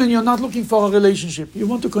policeman, you're not looking for a relationship. You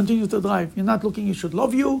want to continue to drive. You're not looking, he should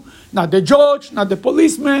love you, not the judge, not the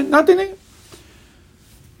policeman, nothing.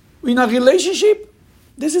 In a relationship,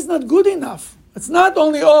 this is not good enough. It's not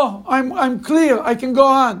only, I'm clear, I can go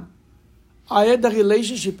on. I had a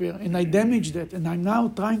relationship here, and I damaged it, and I'm now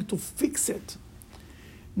trying to fix it.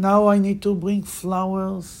 Now I need to bring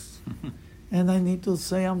flowers, and I need to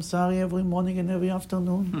say I'm sorry every morning and every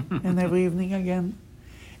afternoon, and every evening again.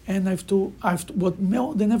 And I have to, but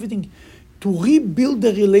more than everything, to rebuild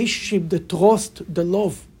the relationship, the trust, the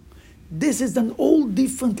love. This is an all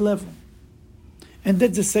different level. And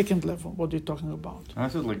that's the second level, what you're talking about. I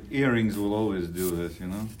thought like earrings will always do this, you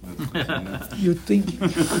know? You think?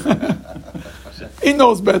 He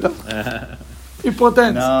knows better. He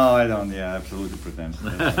pretends. No, I don't. Yeah, absolutely pretends.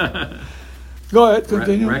 Go ahead,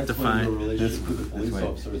 continue. Rectifying. The relationship with the police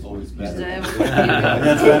officer is always better.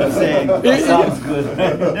 That's what I'm saying. That sounds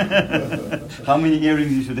good. How many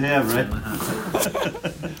earrings you should have, right?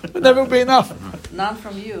 Would never be enough. Not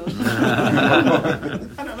from you.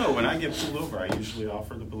 I don't know. When I get pulled over, I usually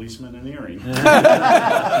offer the policeman an earring.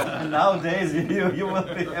 Nowadays, you will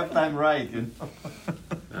have time right. You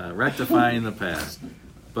know? Rectifying the past.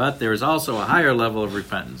 But there is also a higher level of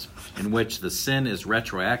repentance in which the sin is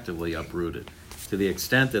retroactively uprooted to the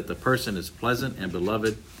extent that the person is pleasant and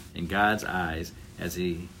beloved in God's eyes as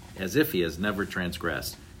if he has never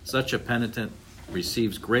transgressed. Such a penitent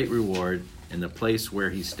receives great reward in the place where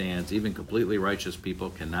he stands. Even completely righteous people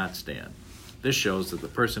cannot stand. This shows that the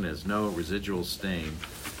person has no residual stain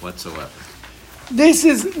whatsoever. This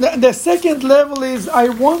is the second level is I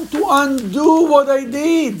want to undo what I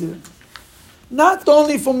did. Not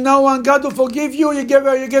only from now on, God will forgive you, you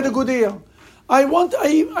get a good ear.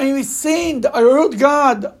 I sinned, I hurt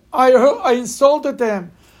God, I insulted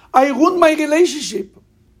him, I ruined my relationship.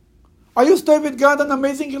 I used to have with God an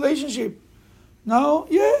amazing relationship. Now,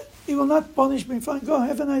 he will not punish me. Fine, go,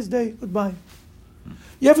 have a nice day, goodbye.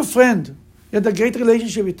 You have a friend, you had a great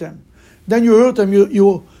relationship with him. Then you hurt him,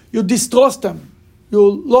 you distrust him.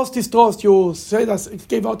 You lost his trust, you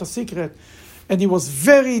gave out a secret, and he was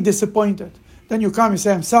very disappointed. Then you come and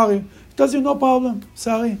say, I'm sorry. He tells you, no problem,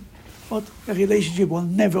 sorry. But a relationship will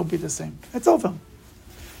never be the same. It's over.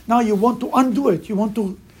 Now you want to undo it. You want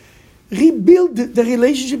to rebuild the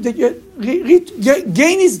relationship, that you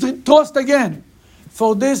gain his trust again.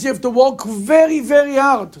 For this, you have to work very, very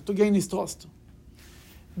hard to gain his trust.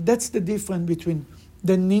 That's the difference between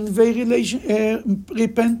the Nineveh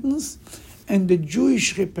repentance and the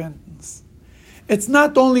Jewish repentance. It's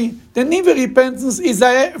not only the Nineveh repentance is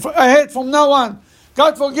ahead from now on.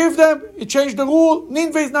 God forgive them. He changed the rule.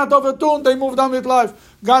 Nineveh is not overturned. They moved on with life.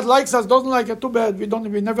 God likes us, doesn't like it. Too bad. We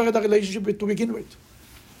never had a relationship to begin with.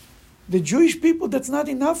 The Jewish people, that's not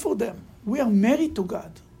enough for them. We are married to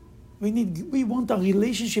God. We want a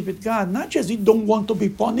relationship with God, not just we don't want to be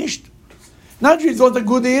punished, not just want a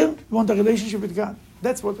good ear, we want a relationship with God.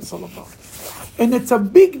 That's what it's all about. And it's a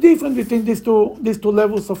big difference between these two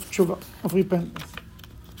levels of tshuva, of repentance.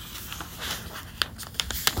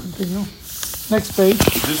 Continue. Next page.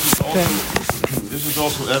 This is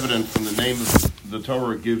also evident from the name the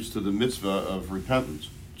Torah gives to the mitzvah of repentance,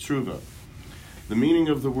 tshuva. The meaning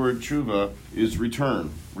of the word tshuva is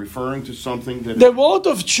return, referring to something that... The word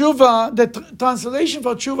of tshuva, the translation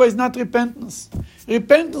for tshuva is not repentance.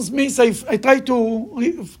 Repentance means I try to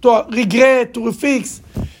regret, to refix.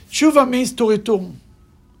 Tshuva means to return.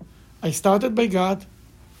 I started by God,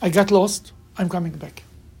 I got lost, I'm coming back.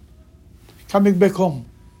 Coming back home.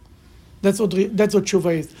 That's what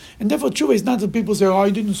tshuva is. And therefore tshuva is not that people say, I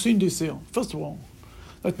didn't sin this year. First of all,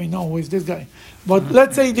 let me know who is this guy. But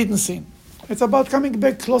let's say he didn't sin. It's about coming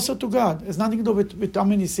back closer to God. It's nothing to do with how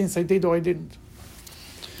many sins I did or I didn't.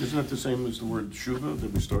 Isn't that the same as the word tshuva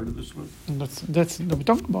that we started this with? That's we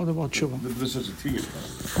talk about tshuva. This is a T.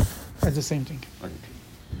 That's the same thing. Okay.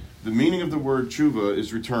 The meaning of the word tshuva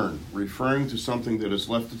is return, referring to something that has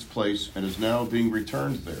left its place and is now being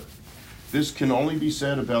returned there. This can only be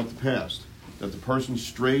said about the past, that the person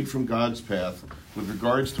strayed from God's path with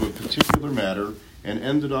regards to a particular matter and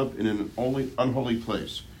ended up in an unholy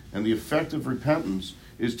place. And the effect of repentance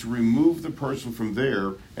is to remove the person from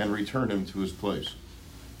there and return him to his place.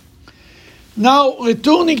 Now,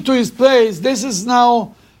 returning to his place, this is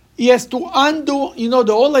now, he has to undo,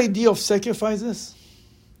 the whole idea of sacrifices.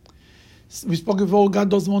 We spoke before, God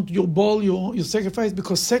doesn't want your bull, your sacrifice,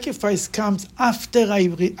 because sacrifice comes after I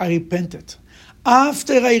repented,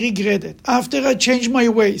 after I regretted, after I changed my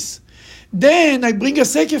ways. Then I bring a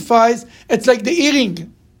sacrifice, it's like the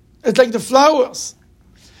earring, it's like the flowers.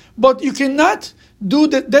 But you cannot do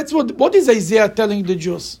that. That's what is Isaiah telling the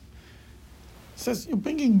Jews? He says, you're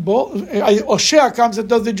bringing balls. Hosea comes and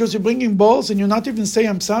tells the Jews, you're bringing balls and you not even say,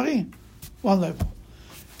 I'm sorry? One level.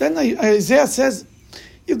 Then Isaiah says,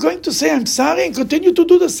 you're going to say, I'm sorry and continue to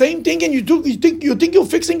do the same thing and you think you're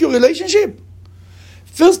fixing your relationship?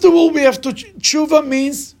 First of all, we have to, tshuva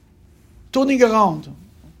means turning around.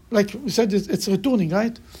 Like we said, it's returning,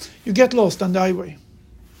 right? You get lost on the highway.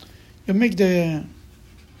 You make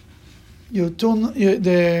you turn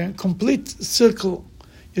the complete circle.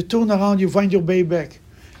 You turn around, you find your way back.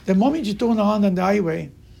 The moment you turn around on the highway,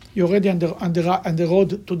 you're already on the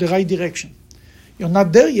road to the right direction. You're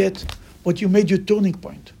not there yet, but you made your turning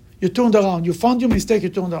point. You turned around. You found your mistake, you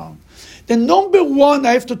turned around. Then number one,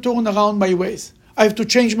 I have to turn around my ways. I have to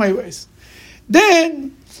change my ways.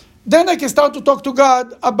 Then I can start to talk to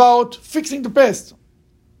God about fixing the past.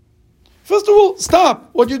 First of all,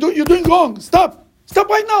 stop. What you're doing wrong. Stop. Stop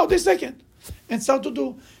right now, this second. And start to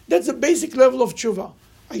do. That's the basic level of tshuva.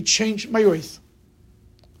 I change my ways.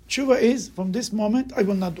 Tshuva is, from this moment, I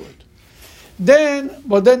will not do it.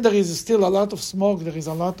 But then there is still a lot of smoke, there is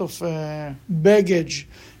a lot of baggage,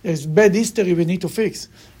 there's bad history we need to fix.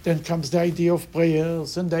 Then comes the idea of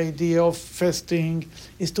prayers and the idea of fasting,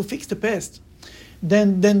 is to fix the past.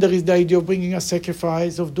 Then there is the idea of bringing a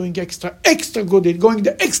sacrifice, of doing extra good deed, going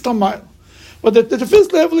the extra mile. But the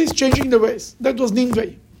first level is changing the ways. That was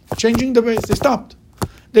Nineveh. Changing the ways. They stopped.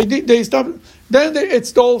 They stopped. Then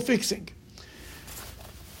it's all fixing.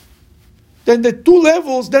 Then the two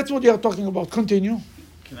levels, that's what you are talking about. Continue.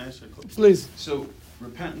 Can I ask a question? Please. So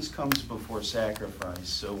repentance comes before sacrifice.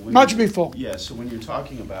 So much before. Yeah, so when you're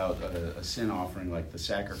talking about a sin offering, like the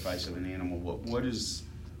sacrifice of an animal,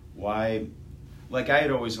 why... Like I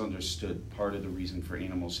had always understood part of the reason for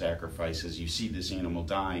animal sacrifice is you see this animal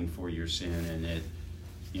dying for your sin and it,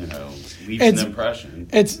 leaves an impression.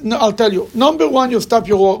 I'll tell you. Number one, you stop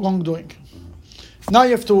your wrongdoing. Now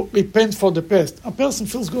you have to repent for the past. A person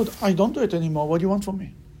feels good. I don't do it anymore. What do you want from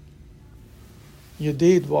me? You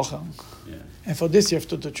did, Wacham. Yeah. And for this you have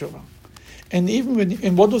to do tshuva. And even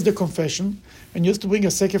and what was the confession? When you used to bring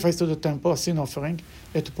a sacrifice to the temple, a sin offering, you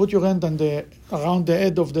had to put your hand around the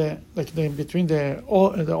head of between the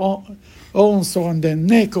horns or on the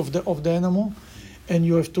neck of the animal, and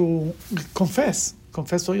you have to confess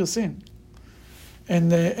for your sin.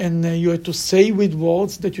 And you had to say with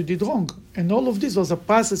words that you did wrong. And all of this was a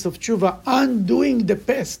process of tshuva, undoing the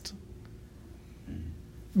past.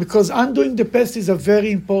 Because undoing the past is a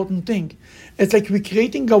very important thing. It's like we're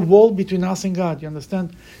creating a wall between us and God, you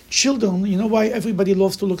understand? Children, you know why everybody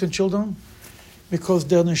loves to look at children? Because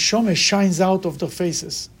their neshama shines out of their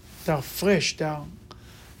faces. They are fresh, they are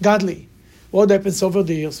godly. What happens over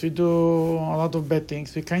the years? We do a lot of bad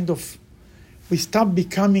things. We stop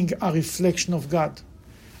becoming a reflection of God.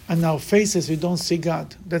 And our faces, we don't see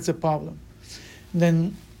God. That's a problem.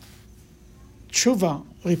 Then tshuva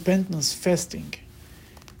repentance, fasting.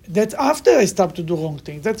 That's after I stopped to do wrong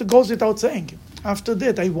things. That goes without saying. After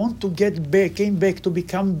that, I want to came back to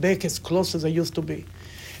become back as close as I used to be.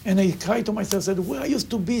 And I cried to myself, said, well, I used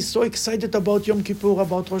to be so excited about Yom Kippur,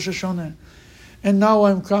 about Rosh Hashanah. And now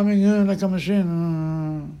I'm coming in like a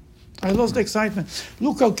machine. I lost the excitement.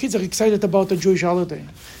 Look how kids are excited about the Jewish holiday.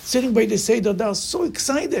 Sitting by the Seder, they are so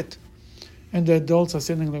excited. And the adults are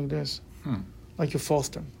sitting like this, like you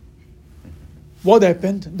forced them. What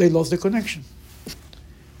happened? They lost the connection.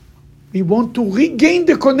 We want to regain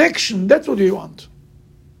the connection. That's what we want.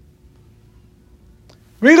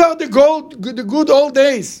 Where are the good old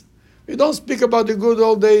days? We don't speak about the good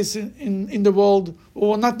old days in the world,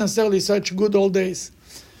 or not necessarily such good old days.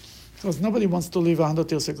 Because nobody wants to live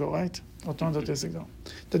 100 years ago, right? Or 200 years ago.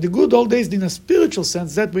 That the good old days, in a spiritual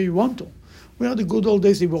sense, that way we want to. We are the good old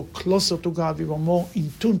days, we were closer to God, we were more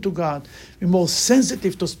in tune to God, we were more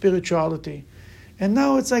sensitive to spirituality. And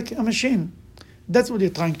now it's like a machine. That's what you're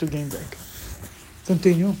trying to gain back.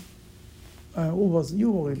 Continue. Who was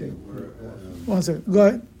you already? One second. Go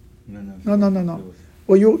ahead. No.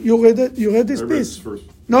 Well, you read it. You read this piece. First.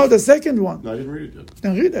 No, the second one. No, I didn't read it yet.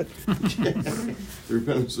 Then read it. The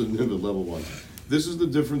repentance of Nineveh, level 1. This is the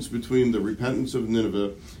difference between the repentance of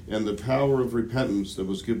Nineveh and the power of repentance that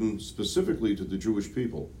was given specifically to the Jewish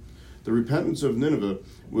people. The repentance of Nineveh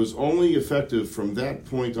was only effective from that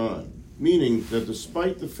point on, meaning that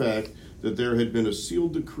despite the fact that there had been a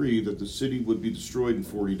sealed decree that the city would be destroyed in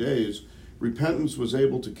 40 days, repentance was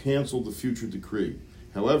able to cancel the future decree.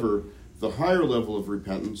 However, the higher level of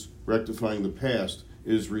repentance, rectifying the past,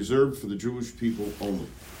 is reserved for the Jewish people only.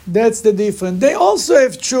 That's the difference. They also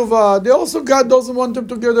have tshuva. God doesn't want them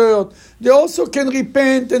to get hurt. They also can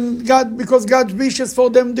repent, and because God wishes for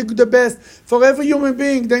them the best, for every human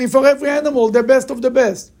being, for every animal, the best of the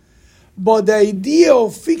best. But the idea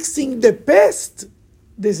of fixing the past,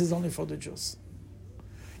 this is only for the Jews.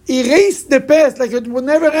 Erase the past like it would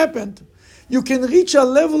never happened. You can reach a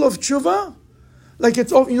level of tshuva, like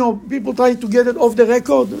it's off. People try to get it off the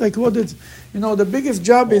record. Like what is, the biggest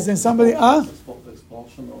job is in somebody.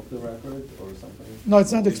 Expulsion of the record or something. No,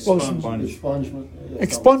 it's not expulsion. Expungement.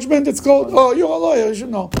 Expungement. It's called. Oh, you're a lawyer. You should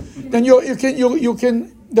know. Then you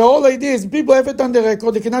can. The whole idea is people have it on the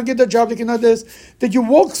record. They cannot get the job. They cannot this. That you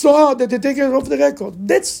work so hard that they take it off the record.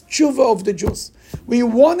 That's tshuva of the Jews. We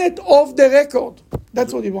want it off the record.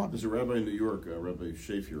 That's what we want. There's a rabbi in New York, Rabbi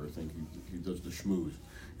Shafir, I think he does the shmooze,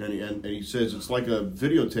 and he says it's like a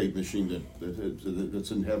videotape machine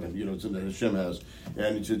that's in heaven. It's in that Hashem has,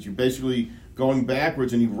 and he says you're basically going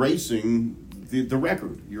backwards and erasing the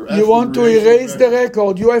record. You want to erase the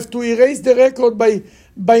record. You have to erase the record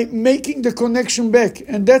by making the connection back,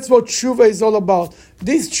 and that's what tshuva is all about.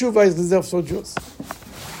 This tshuva is reserved for Jews.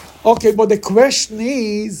 Okay, but the question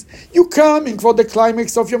is, you coming for the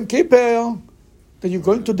climax of Yom Kippur, then you're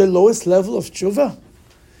going to the lowest level of tshuva.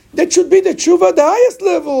 That should be the tshuva, the highest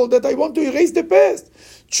level, that I want to erase the past.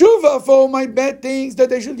 Tshuva for my bad things,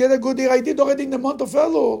 that I should get a good year. I did already in the month of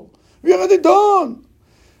Elul. We already done.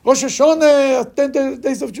 Rosh Hashanah, 10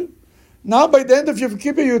 days of Tshuva. Now by the end of Yom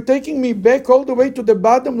Kippur, you're taking me back all the way to the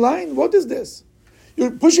bottom line? What is this?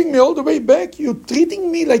 You're pushing me all the way back? You're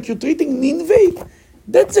treating me like you're treating Nineveh?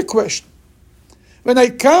 That's the question. When I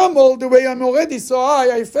come all the way, I'm already so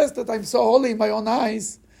high, I fasted, I'm so holy in my own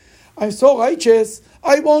eyes. I'm so righteous.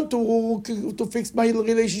 I want to fix my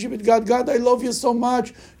relationship with God. God, I love you so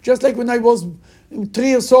much. Just like when I was 3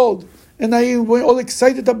 years old, and I was all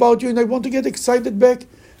excited about you, and I want to get excited back.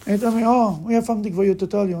 And tell me, we have something for you to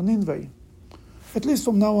tell you, Nineveh. At least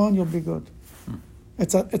from now on, you'll be good.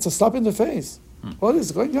 It's a slap in the face. What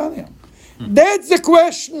is going on here? That's the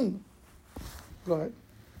question. Go ahead.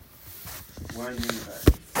 Why Nineveh?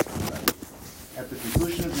 At the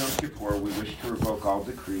conclusion of Yom Kippur, we wish to revoke all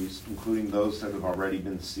decrees, including those that have already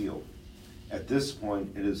been sealed. At this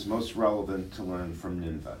point, it is most relevant to learn from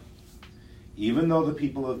Nineveh. Even though the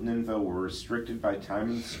people of Nineveh were restricted by time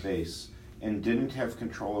and space and didn't have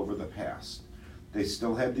control over the past, they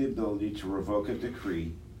still had the ability to revoke a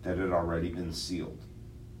decree that had already been sealed.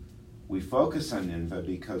 We focus on Nineveh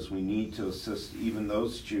because we need to assist even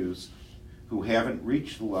those Jews who haven't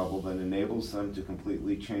reached the level that enables them to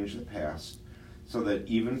completely change the past, so that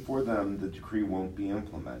even for them the decree won't be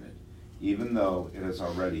implemented, even though it has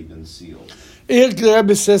already been sealed. Here the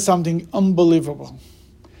Rebbe says something unbelievable.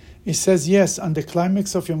 He says, yes, on the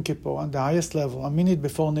climax of Yom Kippur, on the highest level, a minute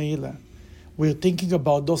before Ne'ilah, we're thinking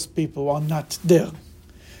about those people who are not there.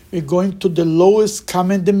 We're going to the lowest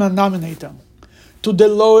common denominator, to the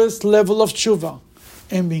lowest level of tshuva,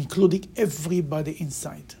 and we're including everybody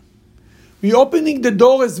inside. We're opening the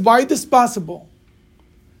door as wide as possible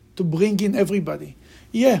to bring in everybody.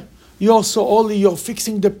 Yeah, you're so holy, you're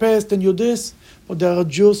fixing the past and you're this, but there are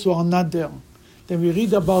Jews who are not there. Then we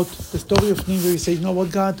read about the story of Nineveh, we say, you know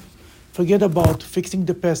what, God? Forget about fixing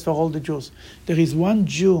the past for all the Jews. There is one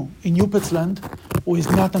Jew in Yupet's land who is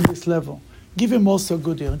not on this level. Give him also a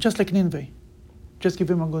good ear, just like Nineveh. Just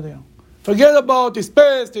give him a good ear. Forget about his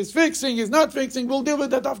past, his fixing, his not fixing. We'll deal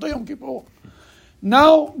with that after Yom Kippur.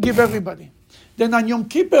 Now, give everybody. Then on Yom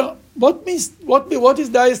Kippur, what is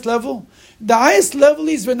the highest level? The highest level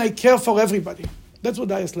is when I care for everybody. That's what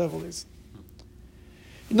the highest level is.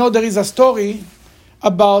 You know, there is a story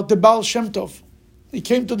about the Baal Shem Tov. He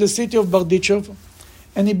came to the city of Berditchev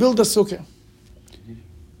and he built a sukkah.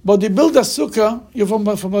 But he built a sukkah. You're from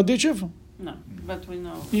Berditchev? No, but we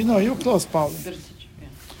know. You know, you're close, Paul. Yeah.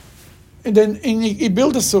 And then he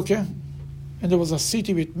built a sukkah, and there was a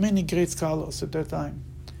city with many great scholars at that time.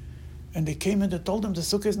 And they came and they told him the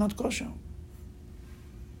sukkah is not kosher.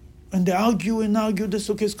 And they argue, the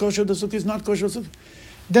sukkah is kosher, the sukkah is not kosher.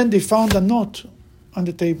 Then they found a note on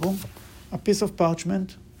the table, a piece of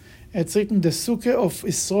parchment. It's written, the sukkah of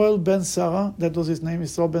Israel ben Sarah, that was his name,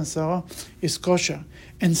 Israel ben Sarah, is kosher.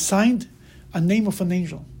 And signed a name of an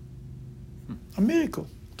angel. A miracle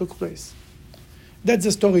took place. That's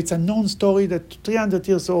the story. It's a known story that 300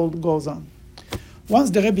 years old goes on. Once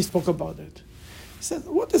the Rebbe spoke about it, he said,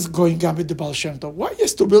 what is going on with the Baal Shem Tov? Why he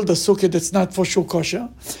has to build a sukkah that's not for sure kosher?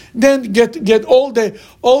 Then get all the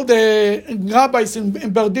rabbis in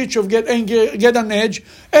Berditchev get an edge,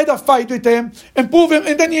 add a fight with him, and prove him,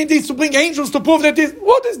 and then he needs to bring angels to prove that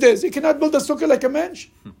what is this? He cannot build a sukkah like a mensch.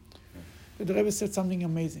 The Rebbe said something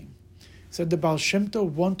amazing. He said the Baal Shem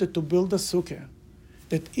Tov wanted to build a sukkah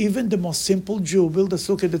that even the most simple Jew build a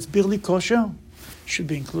sukkah that's barely kosher should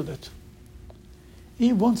be included.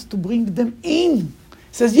 He wants to bring them in. He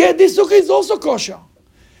says, yeah, this sukkah is also kosher.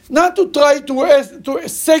 Not to try to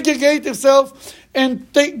segregate himself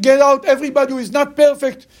and get out everybody who is not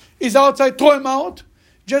perfect, is outside, throw him out.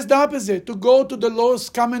 Just the opposite, to go to the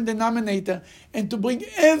lowest common denominator and to bring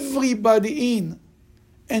everybody in.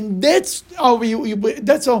 And that's how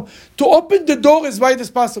to open the door as wide as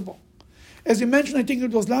possible. As you mentioned, I think it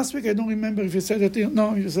was last week, I don't remember if you said it,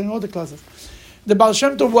 no, you said in all the classes. The Baal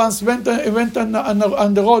Shem Tov once went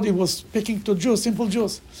on the road, he was speaking to Jews, simple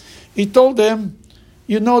Jews. He told them,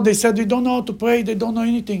 they said, we don't know how to pray, they don't know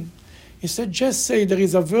anything. He said, just say, there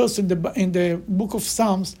is a verse in the book of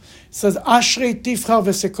Psalms, it says, Ashrei Tifcha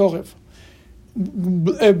v'sekorev.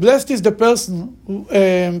 Blessed is the person,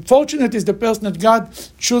 fortunate is the person that God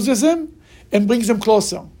chooses him and brings him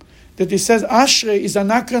closer. That he says, Ashrei is an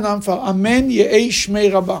acronym for Amen Yehei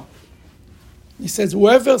Shmei Rabbah. He says,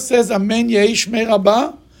 whoever says Amen Yehei Shmei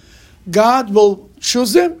Rabbah, God will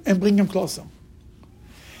choose him and bring him closer.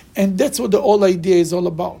 And that's what the whole idea is all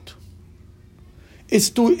about.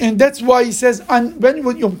 And that's why he says, and when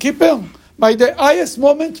with Yom Kippur, by the highest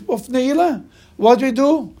moment of Ne'ilah, what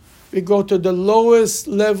do? We go to the lowest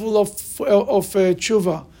level of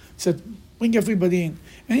tshuva. He said, bring everybody in.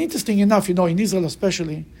 And interesting enough, in Israel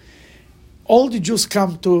especially, all the Jews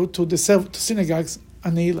come to synagogues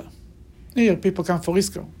on Ne'ilah. Here, people come for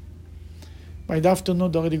Isco. By the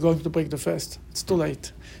afternoon, they're already going to break the fast. It's too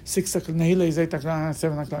late. 6 o'clock, Ne'ilah is 8 o'clock,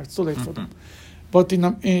 7 o'clock. It's too late for them. But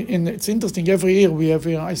it's interesting, every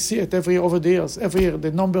year I see it every year over the years. Every year,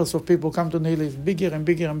 the numbers of people who come to Ne'ilah is bigger and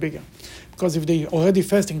bigger and bigger. Because if they already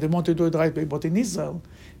fasting, they want to do it the right way. But in Israel,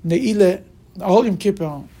 Ne'ilah, all Yom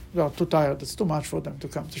Kippur, they are too tired. It's too much for them to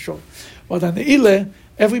come to shul. But on Ne'ilah,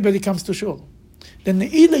 everybody comes to shul. Then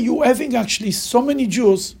Ne'ilah, you're having actually so many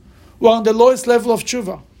Jews who are on the lowest level of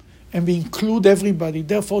tshuva. And we include everybody.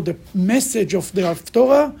 Therefore, the message of the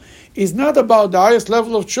Haftorah is not about the highest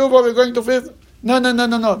level of tshuva we're going to face. No.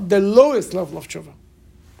 The lowest level of tshuva.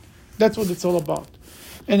 That's what it's all about.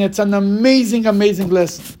 And it's an amazing, amazing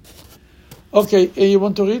lesson. Okay, you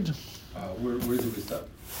want to read? Where do we start?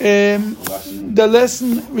 The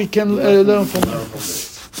lesson we can learn from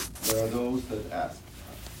this. There are those that ask,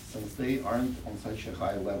 since they aren't on such a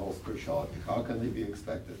high level of spirituality, how can they be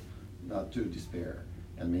expected not to despair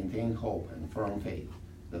and maintain hope and firm faith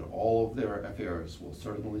that all of their affairs will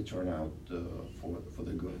certainly turn out for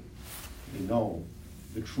the good? They know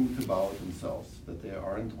the truth about themselves, that they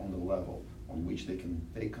aren't on the level on which they can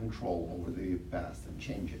take control over the past and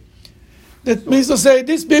change it. That means to say,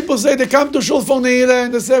 these people say they come to Shul for Ne'ilah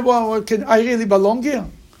and they say, well, can I really belong here?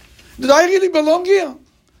 Did I really belong here?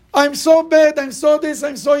 I'm so bad, I'm so this,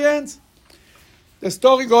 I'm so yent. The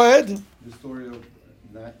story, go ahead. The story of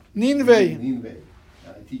Nineveh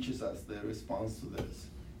teaches us the response to this.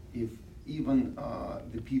 If even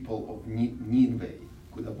the people of Nineveh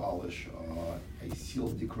could abolish a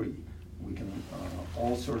sealed decree, we can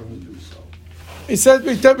all certainly do so. He said,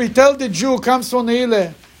 we tell the Jew who comes from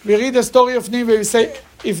Nineveh, we read the story of Nineveh, we say,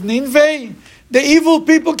 if Nineveh, the evil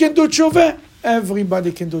people can do tshuva,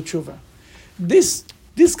 everybody can do tshuva. This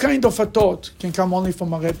kind of a thought can come only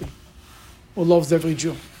from a Rebbe who loves every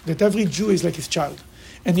Jew. That every Jew is like his child.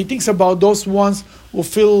 And he thinks about those ones who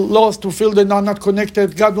feel lost, who feel they're not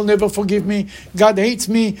connected. God will never forgive me. God hates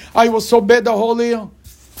me. I was so bad the whole year.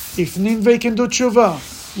 If Nineveh can do tshuva,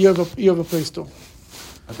 you have a place too.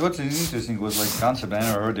 But what's interesting was like concept I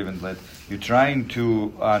never heard even that you're trying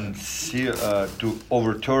to to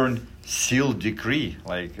overturn sealed decree.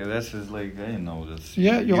 Like this is like that's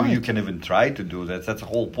you can even try to do that. That's the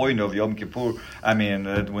whole point of Yom Kippur. I mean,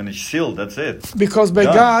 when it's sealed, that's it. Because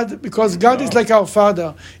God is like our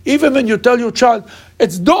Father. Even when you tell your child,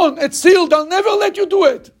 it's done, it's sealed, I'll never let you do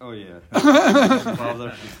it. Oh yeah.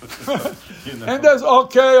 And there's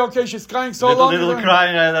okay, she's crying so long. Little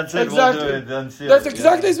crying, that's it. Exactly. We'll do it. That's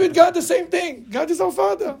exactly as with God, the same thing. God is our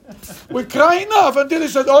Father. We cry enough until He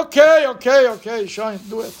says, okay, Shine,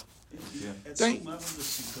 do it. At some level, does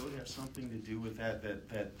Sukkot have something to do with that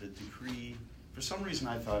the decree? For some reason,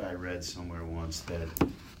 I thought I read somewhere once that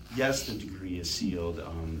yes, the decree is sealed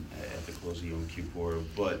at the close of Yom Kippur,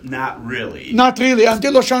 but not really. Not really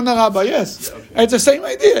until Hoshana Rabbah. Yes, yeah, okay. It's the same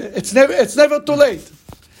idea. It's never too late.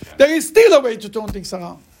 There is still a way to turn things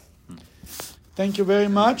around. Thank you very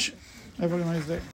much. Have a nice day.